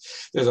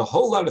apikoros. There's a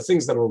whole lot of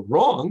things that are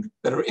wrong,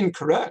 that are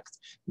incorrect.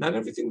 Not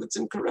everything that's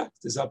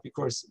incorrect is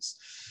apikoros.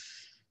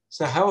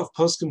 So how have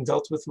poskim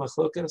dealt with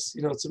machlokas?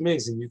 It's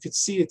amazing. You could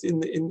see it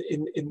in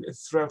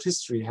throughout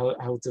history how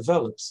it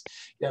develops.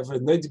 You have a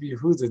Noidib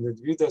Yehuda.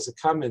 Noidib Yehuda has a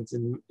comment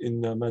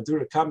in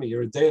Madura Kami,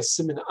 Yeridea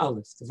Siman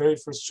Aleph, the very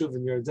first shuv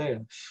in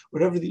Yeridea.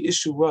 Whatever the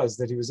issue was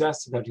that he was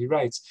asked about, he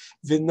writes,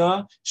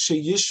 "Vina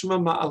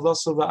sheyishma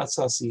ma'aloso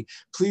va'atzasi."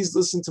 Please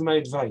listen to my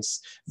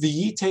advice.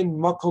 V'yitein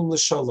makom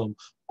l'shalom.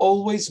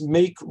 always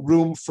make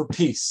room for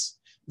peace.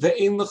 A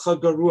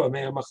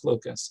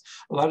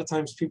lot of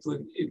times people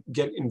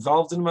get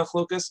involved in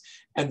machlokas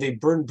and they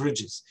burn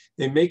bridges.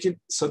 They make it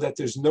so that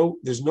there's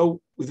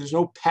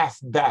no path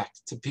back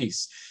to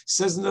peace.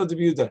 Says the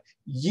Yehuda,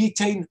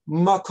 Yitain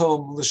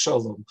makom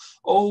l'shalom.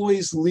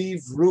 Always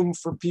leave room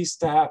for peace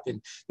to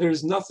happen. There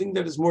is nothing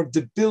that is more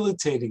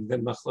debilitating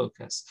than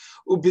machlokas.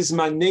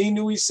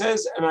 Ubizmanenu, he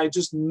says, and I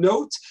just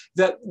note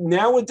that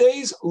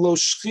nowadays lo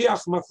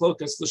shchiach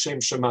machlokas l'shem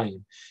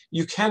shemayim.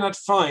 You cannot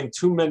find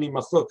too many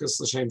machlokas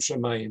l'shem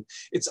shemayim.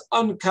 It's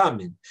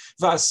uncommon.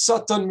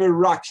 Va'asatan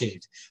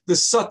meraked. The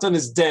Satan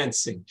is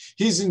dancing.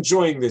 He's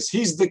enjoying this.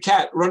 He's the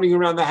cat running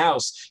around the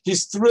house.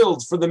 He's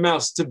thrilled for the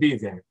mouse to be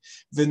there.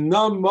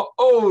 V'nam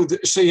ma'od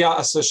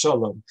sheya'asa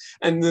shalom.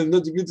 And the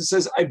Yehuda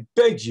says, I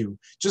beg you,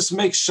 just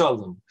make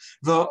shalom.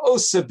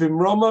 Va'ose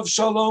bimromav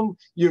shalom,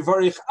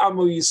 yivarich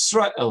amo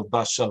Yisrael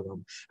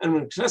b'shalom. And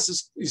when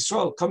Knesset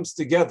Yisrael comes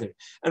together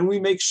and we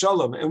make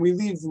shalom and we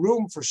leave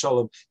room for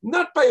shalom,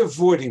 not by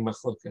avoiding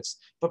machlokas,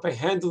 but by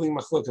handling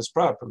machlokas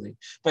properly,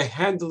 by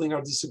handling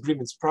our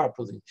disagreements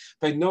properly,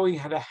 by knowing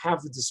how to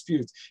have a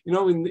dispute. You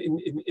know, in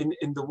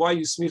the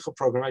YU Smicha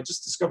program, I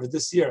just discovered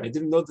this year, I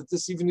didn't know that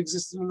this even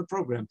existed in the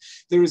program.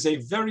 There is a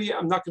very,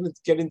 I'm not going to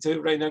get into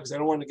it right now because I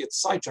don't want to get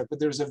sidetracked, but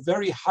there's a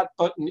very hot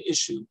button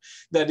issue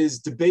that is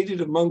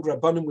debated among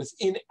Rabbanim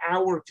within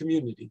our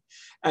community.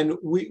 And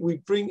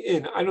we bring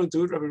in, I don't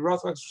do it, Rabbi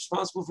Rothbach is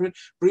responsible for it,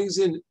 brings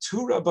in 2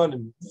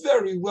 Rabbanim,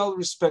 very well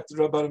respected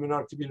Rabbanim in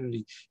our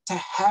community, to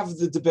have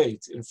the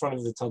debate in front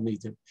of the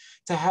Talmidim,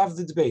 to have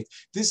the debate.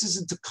 This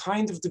isn't the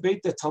kind of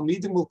debate that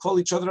Talmidim will call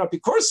each other up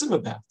Apikorsim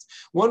about,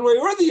 one way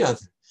or the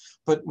other.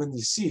 But when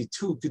you see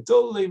 2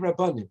 Gedolei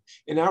Rabbanim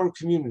in our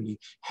community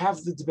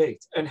have the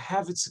debate and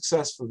have it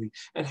successfully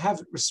and have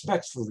it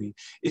respectfully,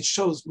 it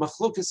shows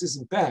machlokas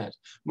isn't bad.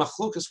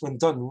 Machlokas, when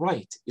done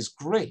right, is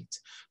great,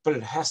 but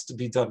it has to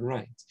be done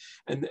right.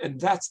 And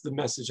that's the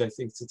message, I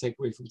think, to take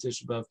away from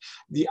Tisha B'Av.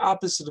 The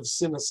opposite of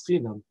sinas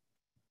chinam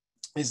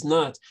is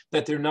not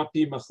that there not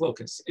be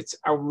machlokas. It's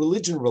our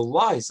religion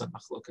relies on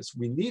machlokas.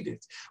 We need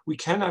it. We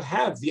cannot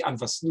have the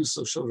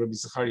anvasnuso shel Rabbi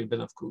Zechariah ben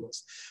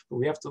Avkulos, but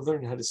we have to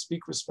learn how to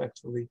speak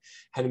respectfully,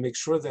 how to make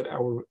sure that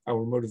our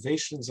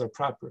motivations are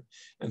proper,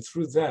 and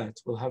through that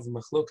we'll have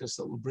machlokas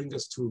that will bring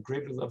us to a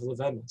greater level of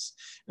emes.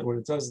 And when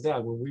it does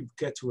that, when we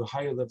get to a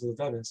higher level of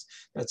emes,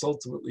 that's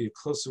ultimately a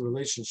closer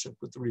relationship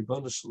with the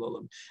Ribbon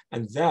Shalom,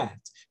 and that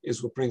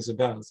is what brings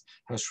about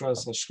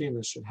Hashras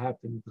Hashchina should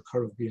happen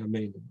b'Karav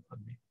B'Yameinu.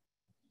 Amen.